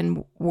this,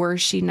 and were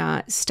she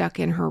not stuck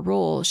in her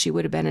role, she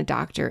would have been a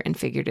doctor and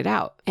figured it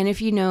out. And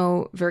if you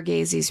know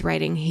Verghese's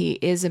writing, he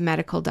is a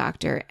medical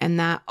doctor, and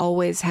that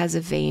always has a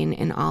vein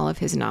in all of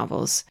his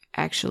novels,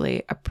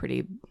 actually a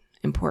pretty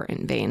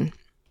important vein.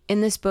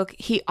 In this book,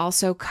 he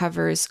also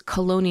covers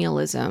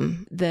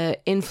colonialism. The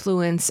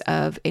influence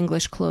of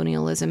English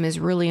colonialism is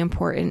really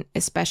important,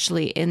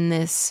 especially in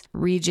this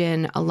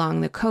region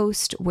along the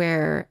coast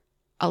where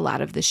a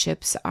lot of the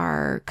ships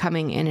are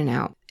coming in and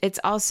out. It's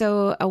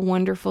also a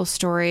wonderful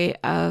story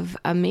of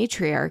a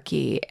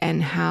matriarchy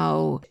and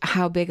how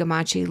Big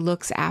Amachi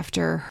looks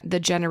after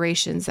the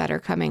generations that are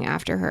coming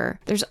after her.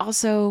 There's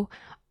also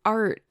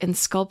art and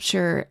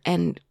sculpture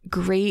and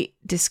great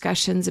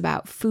discussions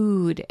about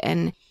food,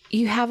 and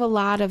you have a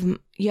lot of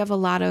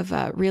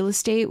real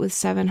estate with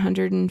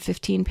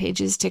 715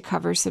 pages to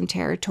cover some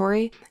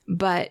territory,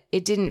 but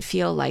it didn't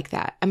feel like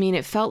that. I mean,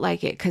 it felt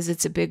like it because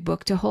it's a big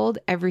book to hold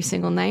every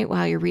single night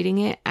while you're reading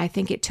it. I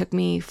think it took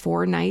me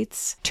 4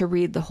 nights to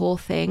read the whole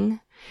thing,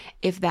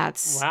 if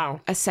that's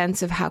a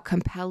sense of how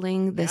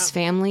compelling this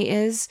family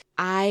is.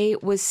 I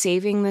was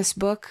saving this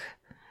book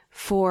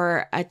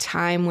for a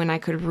time when I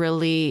could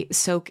really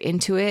soak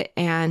into it,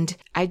 and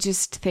I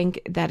just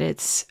think that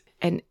it's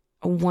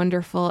a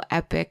wonderful,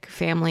 epic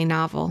family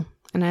novel,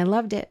 and I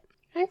loved it.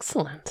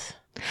 Excellent.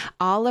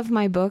 All of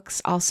my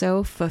books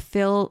also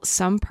fulfill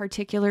some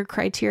particular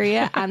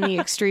criteria on the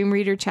Extreme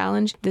Reader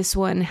Challenge. This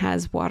one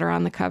has water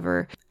on the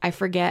cover. I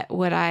forget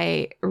what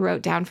I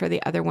wrote down for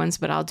the other ones,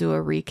 but I'll do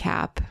a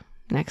recap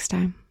next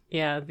time.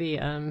 Yeah,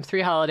 the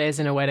 3 Holidays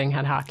and a Wedding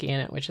had hockey in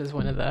it, which is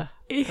one of the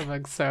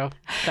books. So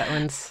that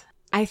one's,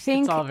 I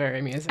think, it's all very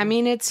amusing. I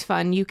mean, it's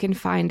fun. You can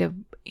find a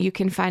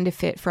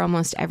fit for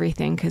almost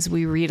everything because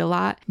we read a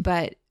lot.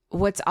 But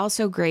what's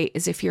also great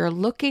is if you're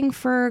looking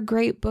for a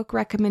great book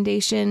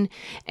recommendation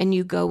and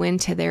you go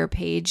into their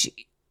page,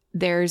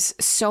 there's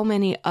so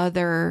many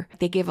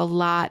they give a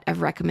lot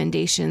of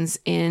recommendations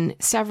in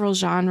several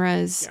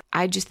genres. Yeah.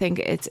 I just think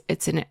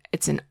it's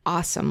an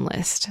awesome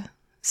list.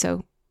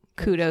 So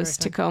kudos,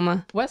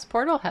 Tacoma. West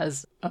Portal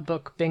has a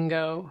book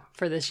bingo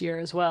for this year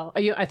as well.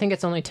 I think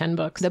it's only 10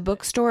 books. The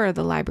bookstore or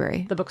the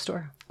library? The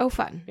bookstore. Oh,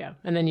 fun. Yeah.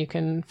 And then you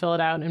can fill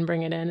it out and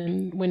bring it in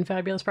and win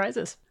fabulous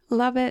prizes.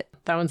 Love it.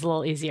 That one's a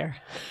little easier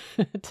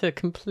to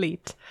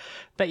complete.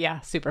 But yeah,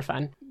 super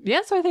fun.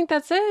 Yeah, so I think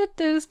that's it.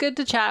 It was good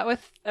to chat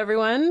with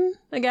everyone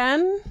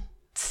again.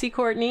 See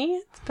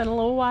Courtney. It's been a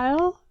little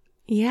while.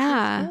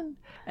 Yeah.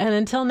 And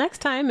until next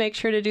time, make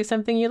sure to do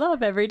something you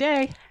love every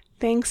day.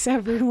 Thanks,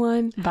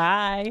 everyone.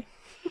 Bye.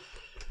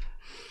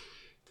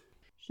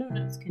 Show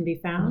notes can be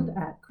found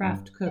at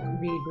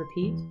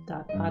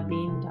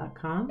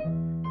craftcookreadrepeat.podbean.com.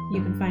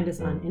 You can find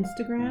us on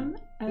Instagram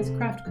as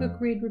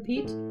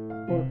craftcookreadrepeat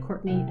or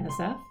Courtney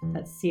SF,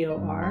 that's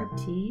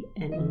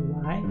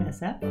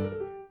CORTNEYSF.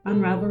 On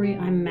Ravelry,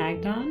 I'm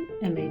Magdon,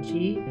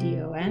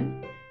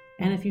 MAGDON.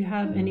 And if you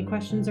have any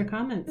questions or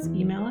comments,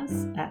 email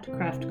us at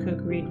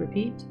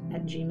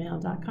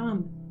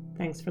craftcookreadrepeat@gmail.com.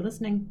 Thanks for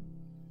listening.